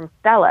streamed it from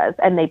Stella's,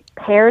 and they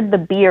paired the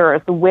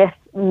beers with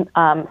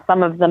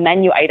some of the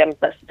menu items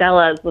that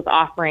Stella's was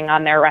offering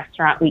on their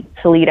Restaurant Week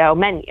Toledo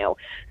menu.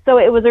 So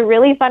it was a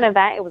really fun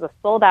event. It was a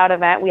sold-out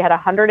event. We had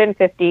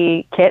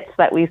 150 kits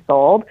that we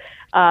sold.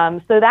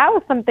 So that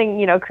was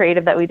something,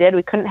 creative that we did.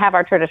 We couldn't have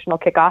our traditional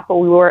kickoff, but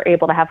we were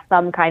able to have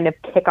some kind of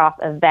kickoff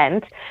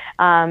event.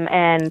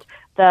 And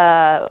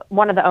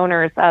one of the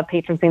owners of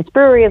Patron Saints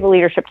Brewery is a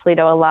Leadership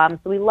Toledo alum.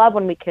 So we love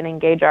when we can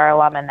engage our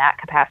alum in that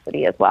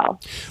capacity as well.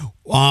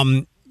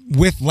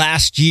 With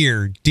last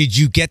year, did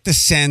you get the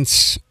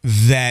sense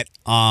that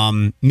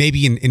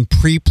maybe in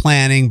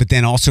pre-planning, but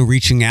then also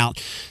reaching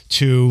out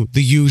to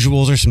the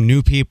usuals or some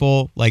new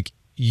people, like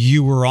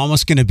you were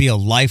almost going to be a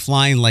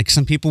lifeline? Like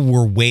some people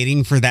were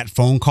waiting for that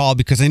phone call,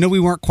 because I know we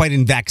weren't quite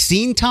in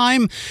vaccine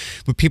time,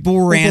 but people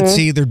were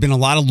antsy. There'd been a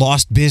lot of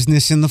lost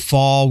business in the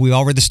fall. We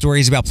all read the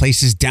stories about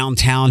places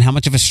downtown, how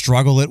much of a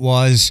struggle it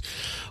was.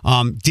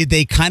 Did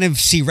they kind of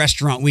see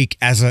Restaurant Week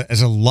as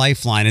a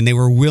lifeline, and they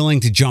were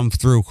willing to jump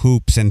through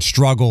hoops and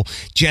struggle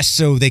just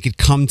so they could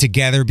come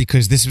together,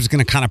 because this was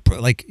going to kind of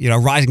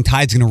rising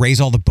tide's going to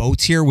raise all the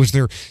boats here? Was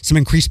there some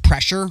increased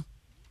pressure?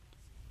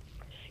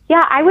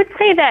 Yeah, I would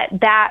say that,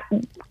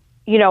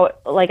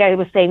 like I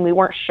was saying, we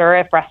weren't sure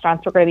if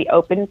restaurants were going to be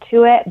open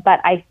to it. But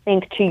I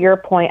think, to your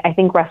point, I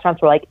think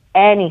restaurants were like,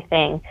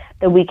 anything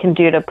that we can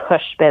do to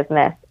push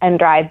business and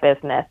drive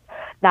business,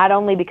 not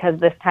only because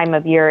this time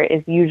of year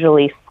is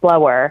usually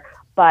slower,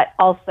 but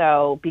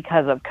also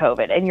because of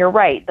COVID. And you're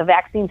right, the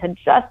vaccines had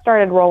just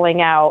started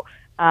rolling out,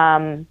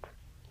 during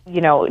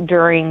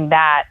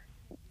that.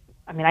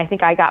 I mean, I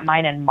think I got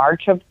mine in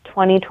March of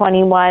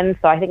 2021.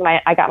 So I think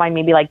I got mine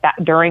maybe like that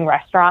during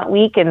Restaurant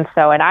Week. And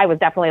I was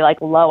definitely like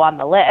low on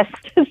the list.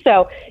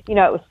 So, it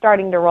was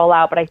starting to roll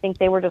out, but I think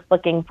they were just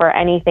looking for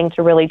anything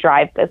to really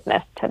drive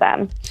business to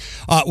them.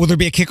 Will there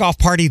be a kickoff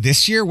party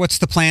this year? What's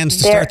the plans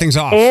to start things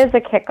off? There is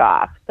a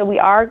kickoff. So we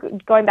are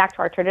going back to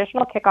our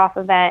traditional kickoff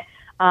event.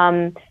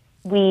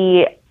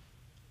 We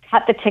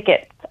cut the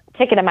ticket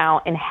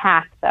amount in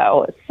half,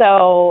 though.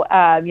 So,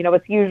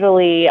 it's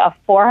usually a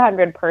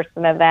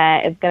 400-person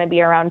event. It's going to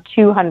be around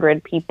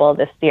 200 people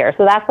this year.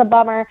 So that's a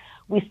bummer.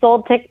 We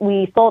sold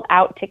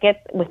out tickets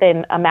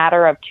within a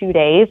matter of 2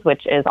 days,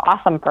 which is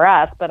awesome for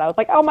us. But I was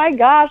like, oh my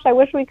gosh, I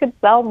wish we could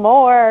sell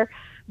more.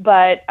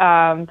 But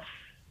we're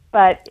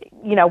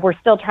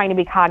still trying to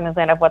be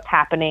cognizant of what's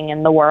happening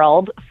in the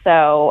world.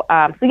 So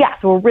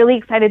we're really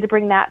excited to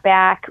bring that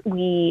back.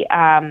 We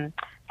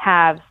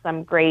have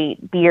some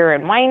great beer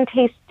and wine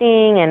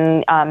tasting,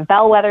 and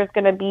Bellwether's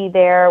going to be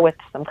there with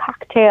some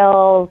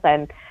cocktails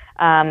and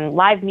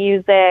live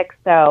music.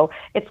 So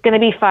it's going to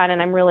be fun, and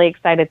I'm really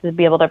excited to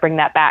be able to bring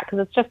that back, because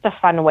it's just a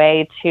fun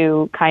way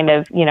to kind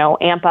of,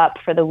 amp up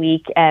for the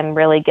week and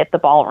really get the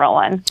ball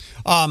rolling.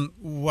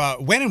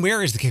 When and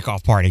where is the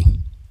kickoff party?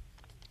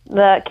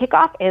 The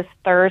kickoff is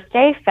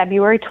Thursday,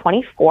 February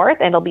 24th,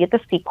 and it'll be at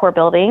the Secor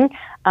building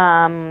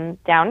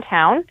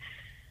downtown.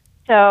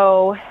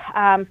 So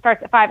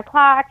starts at 5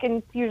 o'clock,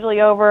 and it's usually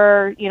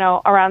over,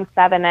 around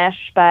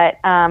 7-ish. But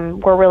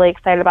we're really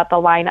excited about the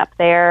lineup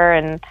there.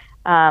 And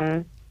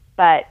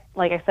but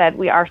like I said,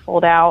 we are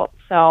sold out,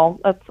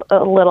 so that's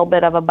a little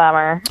bit of a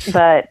bummer,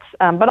 but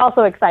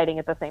also exciting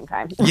at the same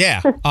time.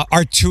 Yeah,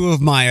 are two of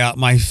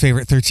my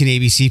favorite 13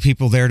 ABC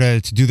people there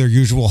to do their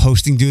usual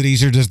hosting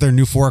duties, or does their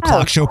new 4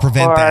 o'clock show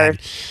prevent that?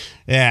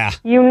 Yeah.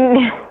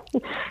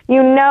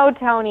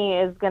 Tony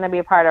is going to be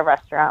a part of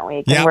Restaurant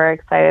Week, and yep. We're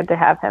excited to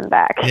have him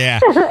back. Yeah,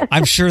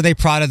 I'm sure they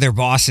prodded their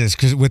bosses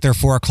with their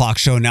 4 o'clock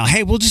show now.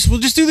 Hey, we'll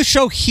just do the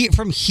show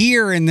from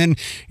here, and then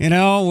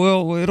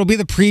it'll be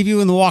the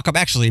preview and the walk up.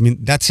 Actually, I mean,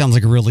 that sounds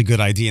like a really good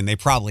idea, and they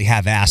probably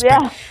have asked.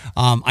 Yeah.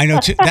 But I know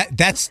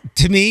that's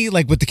to me,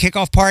 like with the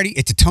kickoff party,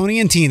 it's a Tony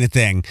and Tina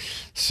thing.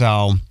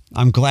 So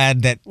I'm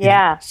glad that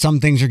some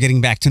things are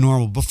getting back to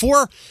normal.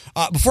 Before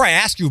I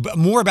ask you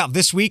more about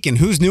this week and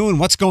who's new and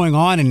what's going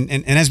on,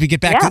 and as we get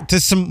back to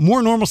some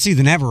more normalcy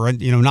than ever,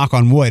 knock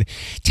on wood,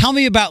 tell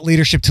me about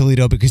Leadership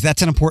Toledo, because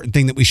that's an important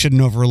thing that we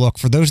shouldn't overlook.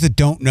 For those that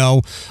don't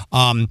know,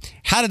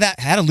 how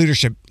did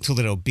Leadership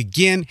Toledo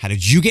begin? How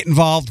did you get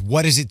involved?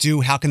 What does it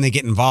do? How can they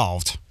get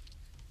involved?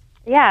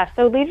 Yeah,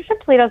 so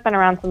Leadership Toledo has been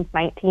around since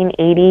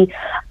 1980,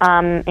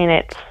 and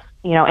it's,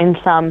 in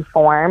some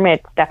form.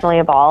 It's definitely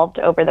evolved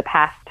over the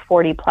past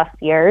 40 plus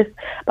years.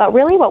 But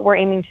really what we're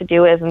aiming to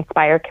do is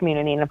inspire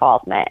community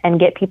involvement and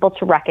get people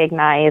to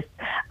recognize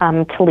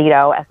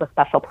Toledo as a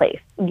special place.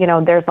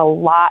 There's a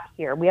lot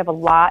here. We have a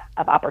lot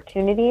of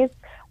opportunities.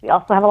 We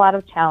also have a lot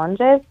of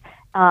challenges.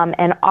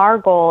 And our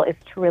goal is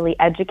to really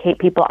educate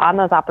people on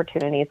those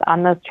opportunities,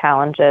 on those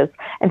challenges,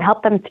 and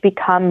help them to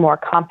become more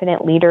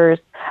confident leaders,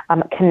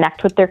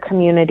 connect with their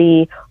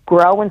community,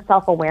 grow in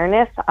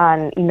self-awareness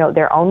on,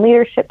 their own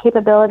leadership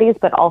capabilities,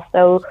 but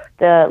also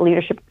the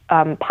leadership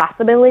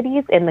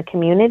possibilities in the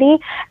community,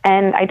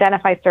 and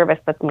identify service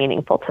that's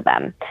meaningful to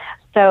them.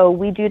 So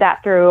we do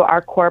that through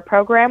our core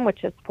program,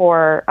 which is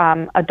for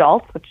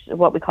adults, which is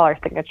what we call our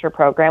signature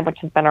program, which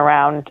has been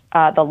around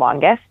the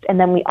longest. And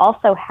then we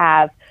also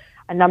have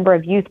a number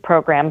of youth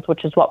programs,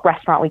 which is what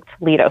Restaurant Week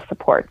Toledo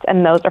supports.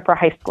 And those are for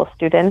high school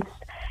students.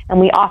 And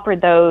we offer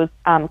those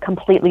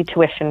completely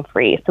tuition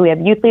free. So we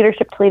have Youth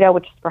Leadership Toledo,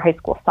 which is for high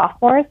school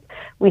sophomores.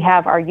 We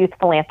have our youth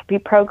philanthropy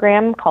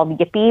program called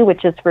YIPPY,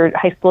 which is for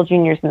high school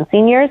juniors and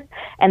seniors.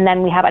 And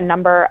then we have a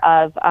number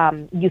of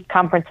youth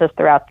conferences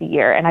throughout the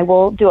year. And I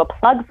will do a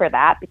plug for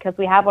that because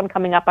we have one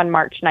coming up on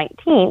March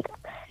 19th.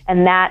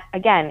 And that,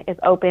 again, is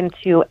open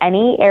to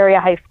any area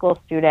high school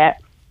student,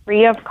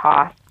 free of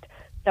cost.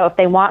 So if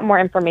they want more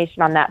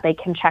information on that, they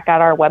can check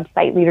out our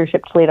website,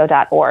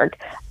 leadershiptoledo.org.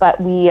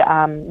 But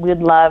we'd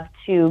love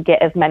to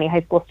get as many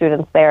high school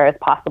students there as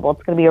possible.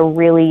 It's going to be a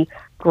really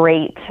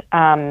great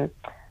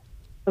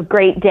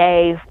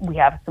day. We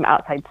have some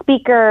outside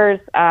speakers.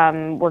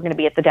 We're going to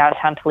be at the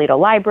downtown Toledo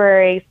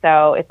Library.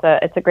 So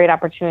it's a great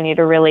opportunity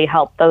to really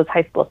help those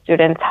high school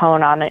students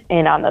hone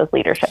in on those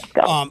leadership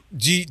skills.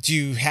 Do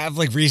you have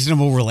like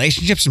reasonable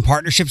relationships and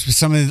partnerships with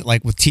some of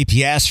with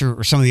TPS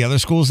or some of the other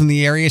schools in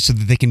the area so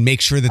that they can make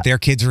sure that their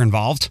kids are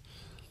involved?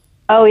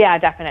 Oh, yeah,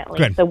 definitely.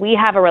 Good. So we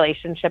have a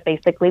relationship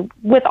basically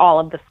with all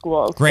of the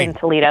schools in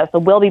Toledo. So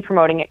we'll be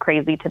promoting it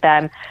crazy to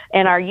them.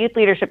 In our Youth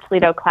Leadership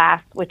Toledo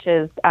class, which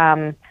is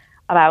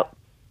about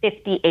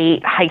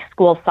 58 high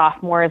school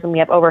sophomores, and we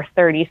have over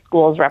 30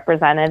 schools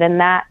represented in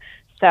that.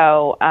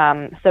 So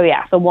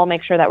we'll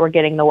make sure that we're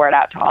getting the word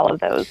out to all of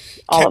those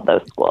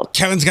schools.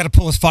 Kevin's got to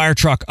pull his fire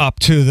truck up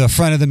to the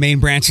front of the main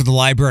branch of the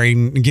library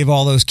and give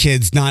all those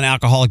kids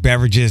non-alcoholic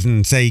beverages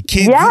and say,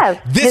 "Kids,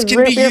 this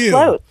can be you."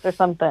 Floats or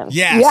something.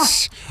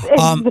 Yes,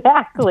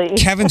 exactly.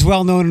 Kevin's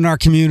well known in our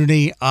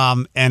community,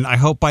 and I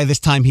hope by this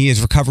time he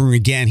is recovering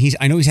again.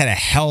 I know he's had a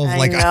hell of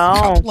a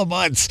couple of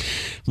months.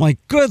 I'm like,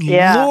 good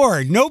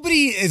Lord,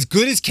 nobody as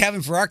good as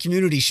Kevin for our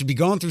community should be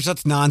going through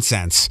such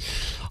nonsense.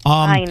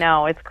 I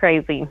know, it's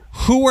crazy.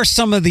 Who are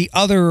some of the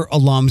other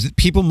alums that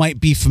people might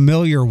be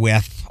familiar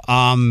with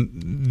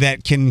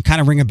that can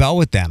kind of ring a bell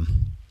with them?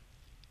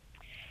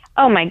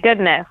 Oh, my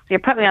goodness. You're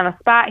putting me on the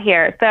spot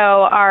here. So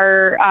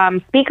our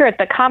speaker at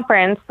the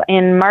conference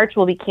in March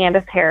will be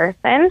Candace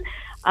Harrison.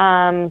 So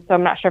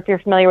I'm not sure if you're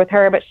familiar with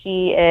her, but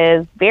she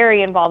is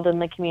very involved in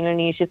the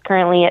community. She's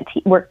currently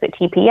works at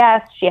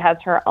TPS. She has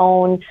her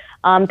own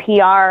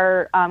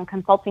PR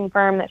consulting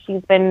firm that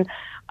she's been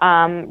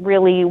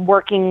really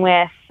working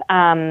with.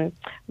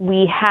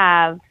 We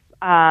have,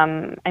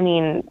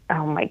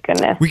 oh my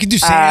goodness. We can do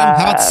Sam.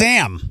 How about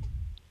Sam?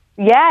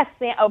 Yes,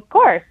 Sam, of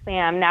course,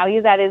 Sam. Now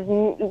he's at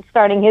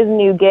starting his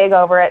new gig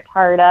over at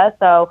TARDA,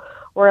 so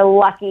we're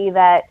lucky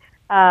that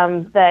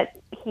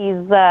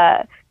he's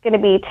going to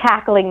be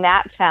tackling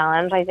that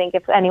challenge. I think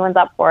if anyone's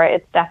up for it,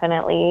 it's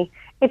definitely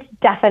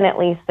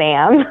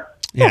Sam.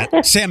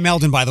 Yeah, Sam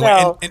Meldon, by the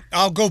way. And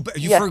I'll go.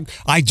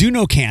 I do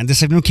know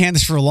Candace. I've known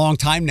Candace for a long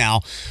time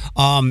now.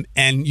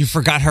 And you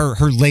forgot her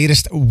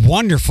latest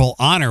wonderful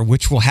honor,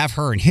 which will have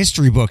her in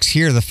history books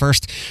here, the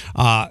first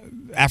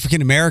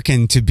African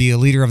American to be a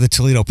leader of the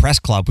Toledo Press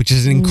Club, which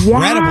is an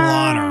incredible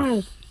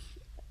honor.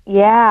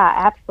 Yeah,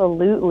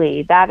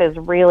 absolutely. That is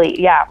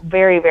really,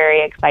 very,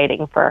 very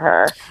exciting for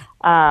her.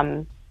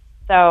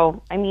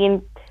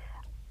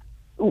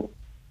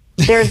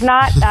 There's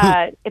not,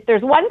 if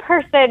there's one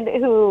person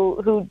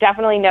who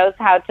definitely knows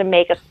how to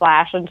make a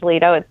splash in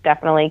Toledo, it's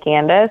definitely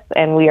Candace.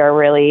 And we're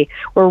really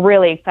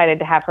excited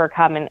to have her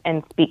come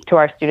and speak to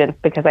our students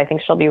because I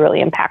think she'll be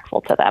really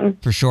impactful to them.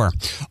 For sure.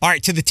 All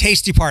right, to the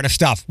tasty part of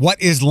stuff.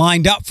 What is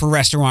lined up for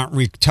Restaurant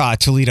Week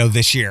Toledo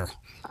this year?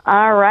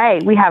 All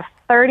right. We have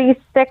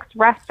 36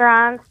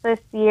 restaurants this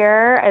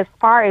year. As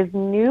far as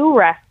new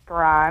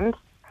restaurants,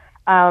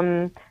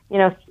 the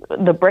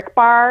Brick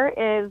Bar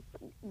is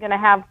going to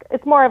have,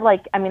 it's more of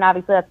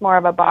obviously that's more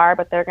of a bar,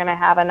 but they're going to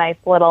have a nice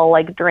little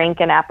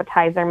drink and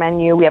appetizer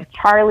menu. We have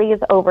Charlie's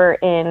over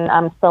in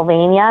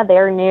Sylvania.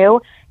 They're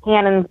new.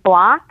 Hannon's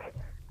Block.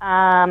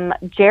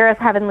 Jara's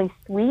Heavenly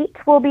Sweet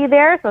will be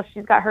there. So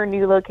she's got her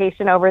new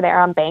location over there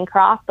on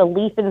Bancroft. The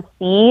Leaf and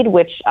Seed,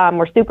 which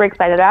we're super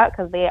excited about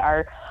because they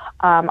are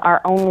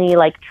our only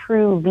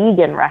true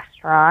vegan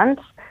restaurant.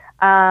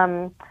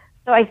 So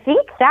I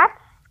think that's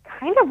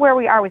kind of where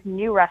we are with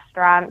new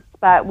restaurants,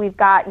 but we've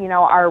got,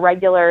 our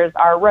regulars,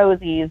 our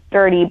Rosie's,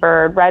 Dirty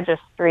Bird,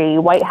 Registry,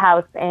 White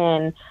House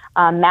Inn,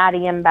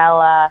 Maddie and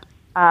Bella,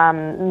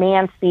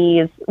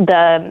 Nancy's,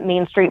 the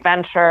Main Street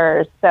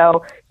Ventures.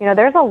 So,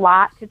 there's a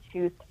lot to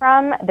choose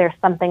from. There's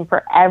something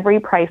for every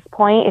price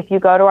point. If you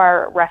go to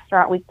our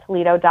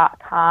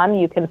restaurantweektoledo.com,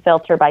 you can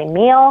filter by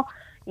meal.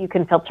 You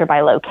can filter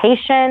by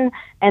location,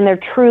 and there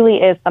truly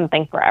is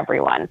something for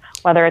everyone,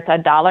 whether it's a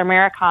 $1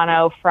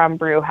 Americano from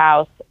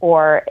Brewhouse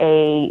or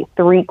a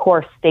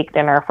 3-course steak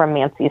dinner from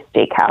Mancy's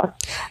Steakhouse.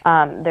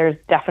 There's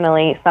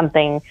definitely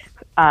something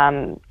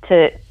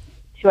to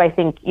I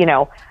think,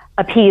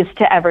 appease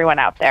to everyone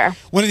out there.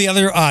 One of the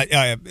other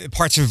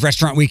parts of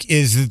Restaurant Week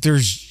is that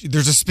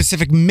there's a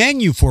specific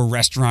menu for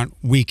Restaurant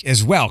Week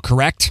as well,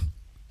 correct?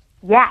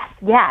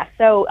 Yes.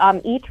 So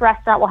each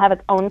restaurant will have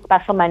its own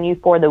special menu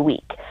for the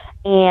week.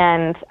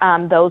 And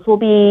those will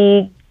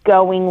be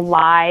going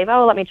live.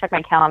 Oh, let me check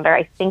my calendar.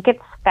 I think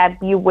it's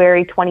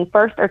February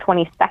 21st or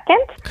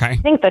 22nd. Okay. I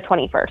think the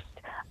 21st.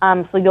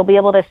 So you'll be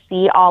able to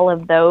see all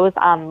of those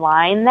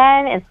online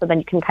then. And so then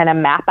you can kind of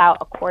map out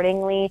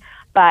accordingly.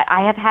 But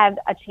I have had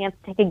a chance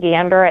to take a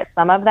gander at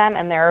some of them,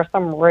 and there are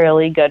some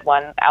really good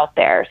ones out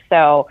there.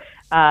 So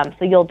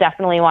you'll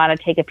definitely want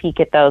to take a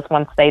peek at those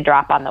once they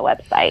drop on the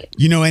website.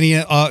 You know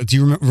any? Do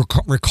you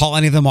recall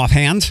any of them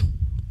offhand?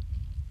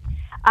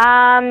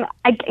 I'm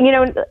kind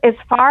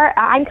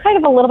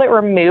of a little bit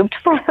removed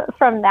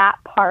from that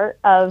part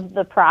of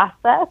the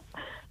process.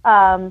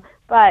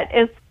 But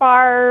as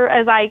far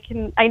as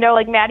I know,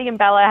 like Maddie and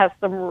Bella have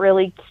some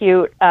really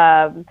cute.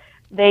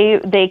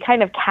 They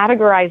kind of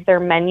categorize their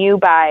menu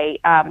by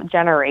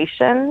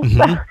generation.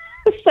 Mm-hmm.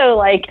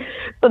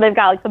 So they've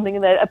got like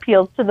something that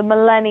appeals to the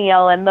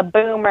millennial and the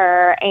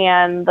boomer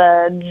and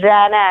the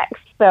Gen X.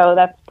 So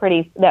that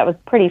was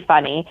pretty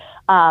funny.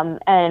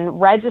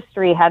 And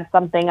Registry had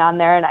something on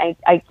there, and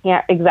I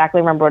can't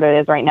exactly remember what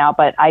it is right now,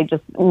 but I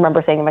just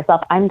remember saying to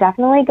myself, I'm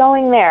definitely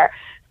going there.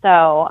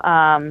 So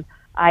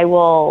I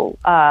will.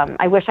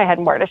 I wish I had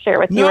more to share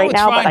with you right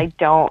now, but I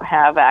don't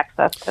have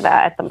access to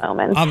that at the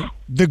moment.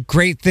 The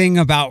great thing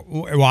about,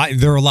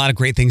 there are a lot of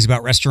great things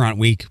about Restaurant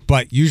Week,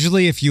 but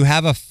usually if you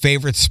have a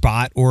favorite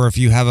spot or if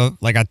you have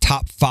a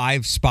top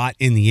 5 spot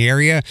in the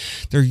area,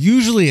 they're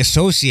usually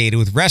associated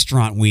with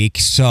Restaurant Week.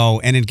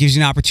 And it gives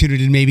you an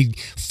opportunity to maybe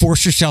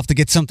force yourself to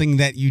get something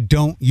that you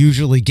don't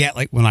usually get.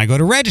 Like when I go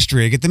to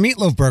Registry, I get the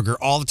meatloaf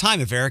burger all the time.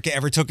 If Erica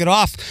ever took it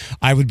off,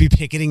 I would be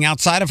picketing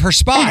outside of her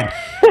spot.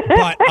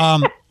 But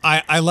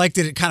I like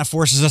that it kind of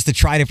forces us to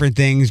try different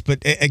things. But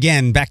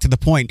again, back to the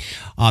point,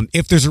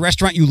 if there's a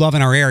restaurant you love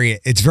in our area,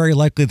 it's very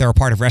likely they're a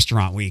part of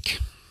Restaurant Week.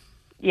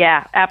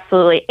 Yeah,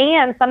 absolutely.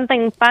 And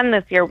something fun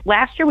this year.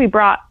 Last year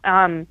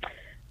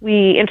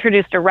we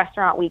introduced a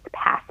Restaurant Week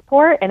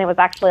passport, and it was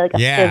actually like a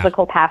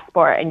physical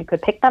passport, and you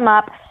could pick them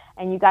up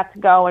and you got to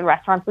go and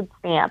restaurants would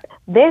stamp.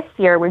 This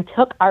year we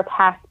took our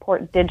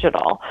passport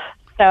digital.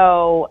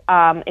 So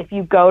if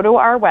you go to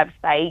our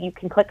website, you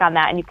can click on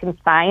that and you can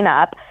sign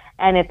up.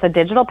 And it's a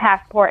digital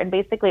passport, and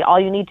basically all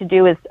you need to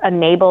do is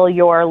enable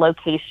your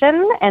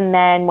location, and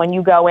then when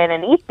you go in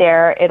and eat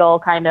there, it'll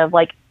kind of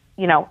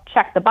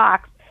check the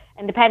box.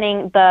 And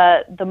depending,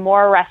 the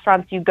more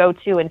restaurants you go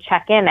to and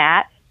check in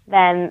at,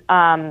 then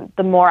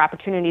the more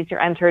opportunities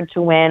you're entered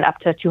to win up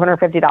to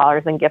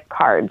 $250 in gift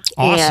cards.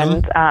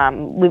 Awesome.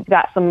 And we've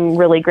got some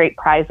really great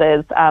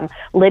prizes.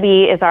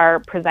 Libby is our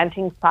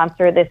presenting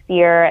sponsor this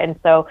year, and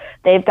so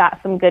they've got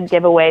some good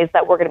giveaways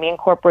that we're going to be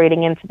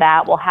incorporating into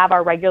that. We'll have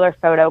our regular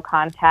photo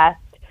contest.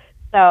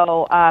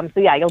 So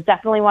yeah, you'll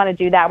definitely want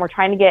to do that. And we're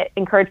trying to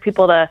encourage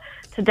people to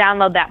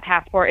download that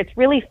passport. It's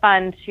really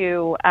fun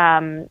to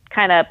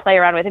kind of play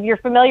around with. If you're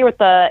familiar with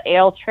the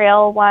Ale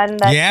Trail one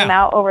that came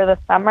out over the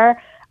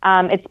summer,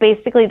 it's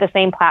basically the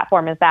same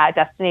platform as that.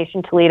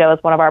 Destination Toledo is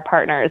one of our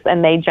partners,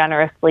 and they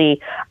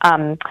generously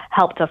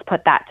helped us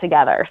put that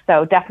together.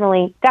 So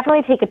definitely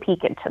take a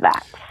peek into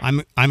that.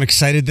 I'm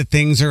excited that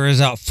things are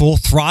as full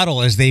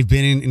throttle as they've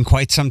been in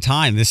quite some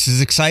time. This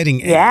is exciting.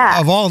 Yeah.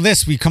 Of all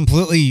this, we've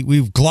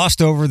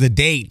glossed over the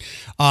date.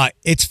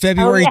 It's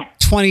February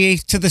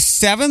 28th to the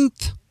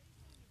 7th?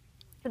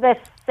 To the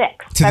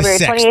 6th, February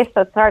 28th.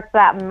 So it starts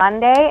that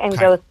Monday and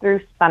goes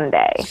through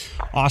Sunday.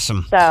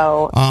 Awesome.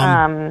 So,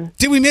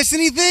 did we miss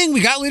anything?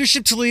 We got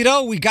Leadership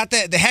Toledo. We got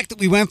the heck that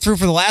we went through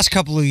for the last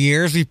couple of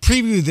years. We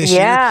previewed this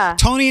year.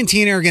 Tony and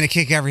Tina are going to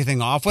kick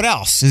everything off. What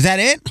else? Is that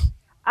it?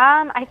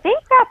 I think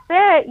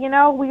that's it.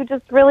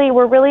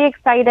 We're really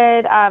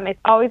excited. It's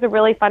always a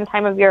really fun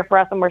time of year for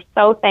us, and we're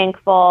so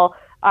thankful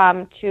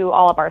to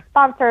all of our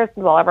sponsors,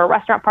 to all of our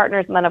restaurant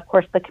partners, and then, of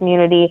course, the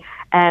community.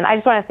 And I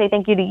just want to say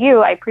thank you to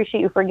you. I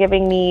appreciate you for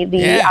giving me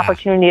the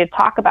opportunity to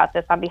talk about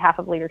this on behalf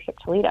of Leadership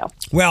Toledo.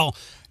 Well,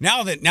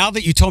 now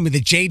that you told me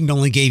that Jaden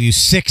only gave you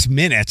 6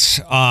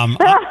 minutes,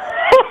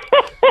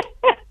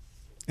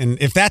 and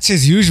if that's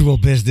his usual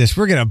business,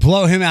 we're going to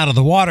blow him out of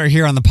the water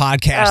here on the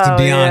podcast and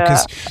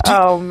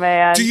beyond.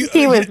 Man,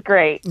 he was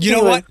great. You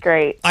know what?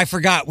 Great. I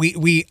forgot.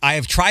 I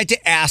have tried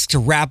to ask to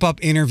wrap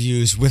up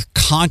interviews with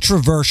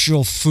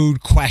controversial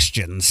food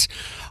questions.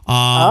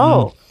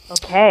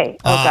 Okay.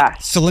 Oh,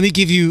 gosh. So let me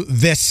give you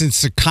this,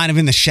 since it's kind of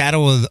in the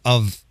shadow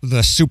of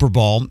the Super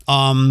Bowl.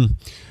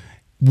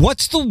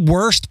 What's the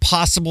worst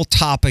possible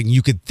topping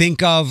you could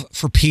think of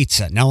for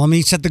pizza? Now, let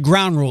me set the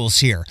ground rules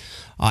here.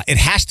 It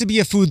has to be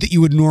a food that you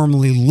would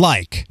normally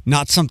like,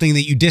 not something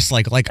that you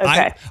dislike.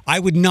 I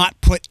would not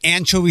put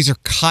anchovies or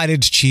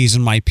cottage cheese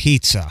on my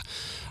pizza.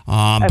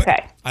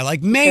 Okay. I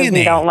like mayonnaise.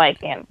 You don't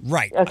like it.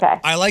 Right. Okay.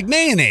 I like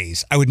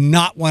mayonnaise. I would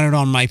not want it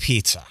on my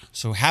pizza.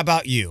 So how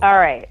about you? All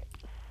right.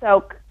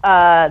 So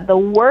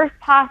the worst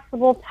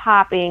possible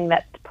topping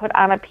that's put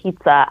on a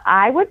pizza,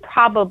 I would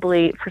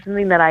probably, for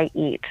something that I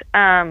eat,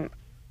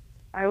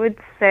 I would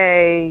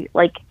say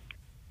like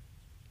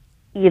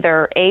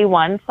either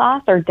A1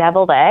 sauce or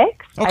deviled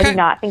eggs. Okay. I do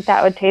not think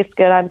that would taste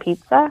good on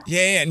pizza.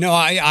 Yeah. No,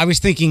 I was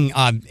thinking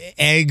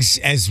eggs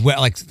as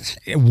well, like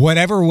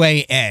whatever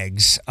way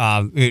eggs,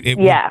 it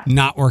would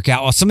not work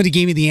out. Well, somebody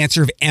gave me the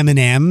answer of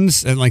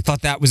M&Ms and like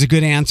thought that was a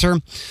good answer.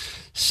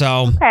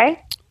 So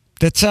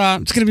that's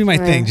it's going to be my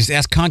thing. Just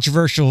ask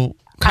controversial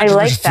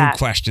food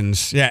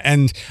questions. Yeah,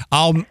 and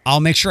I'll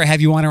make sure I have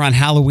you on around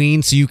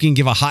Halloween so you can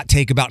give a hot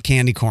take about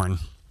candy corn.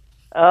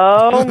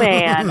 Oh,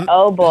 man.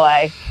 Oh,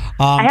 boy.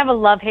 I have a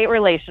love-hate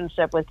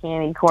relationship with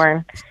candy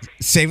corn.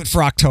 Save it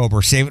for October.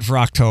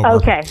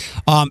 Okay.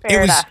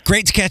 It was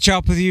great to catch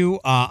up with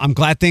you. I'm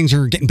glad things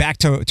are getting back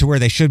to where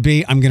they should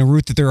be. I'm going to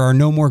root that there are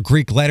no more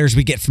Greek letters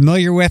we get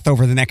familiar with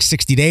over the next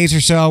 60 days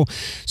or so.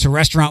 So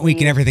Restaurant Week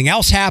and everything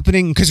else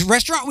happening. Because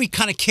Restaurant Week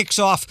kind of kicks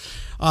off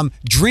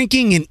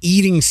drinking and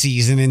eating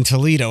season in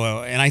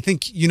Toledo. And I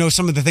think you know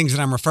some of the things that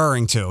I'm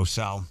referring to.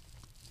 So.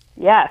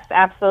 Yes,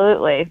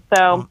 absolutely.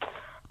 So...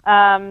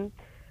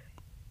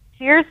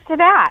 cheers to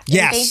that.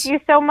 Yes. And thank you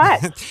so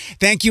much.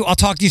 Thank you. I'll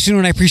talk to you soon,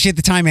 and I appreciate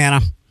the time, Anna.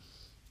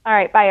 All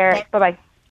right. Bye, Eric. Bye-bye.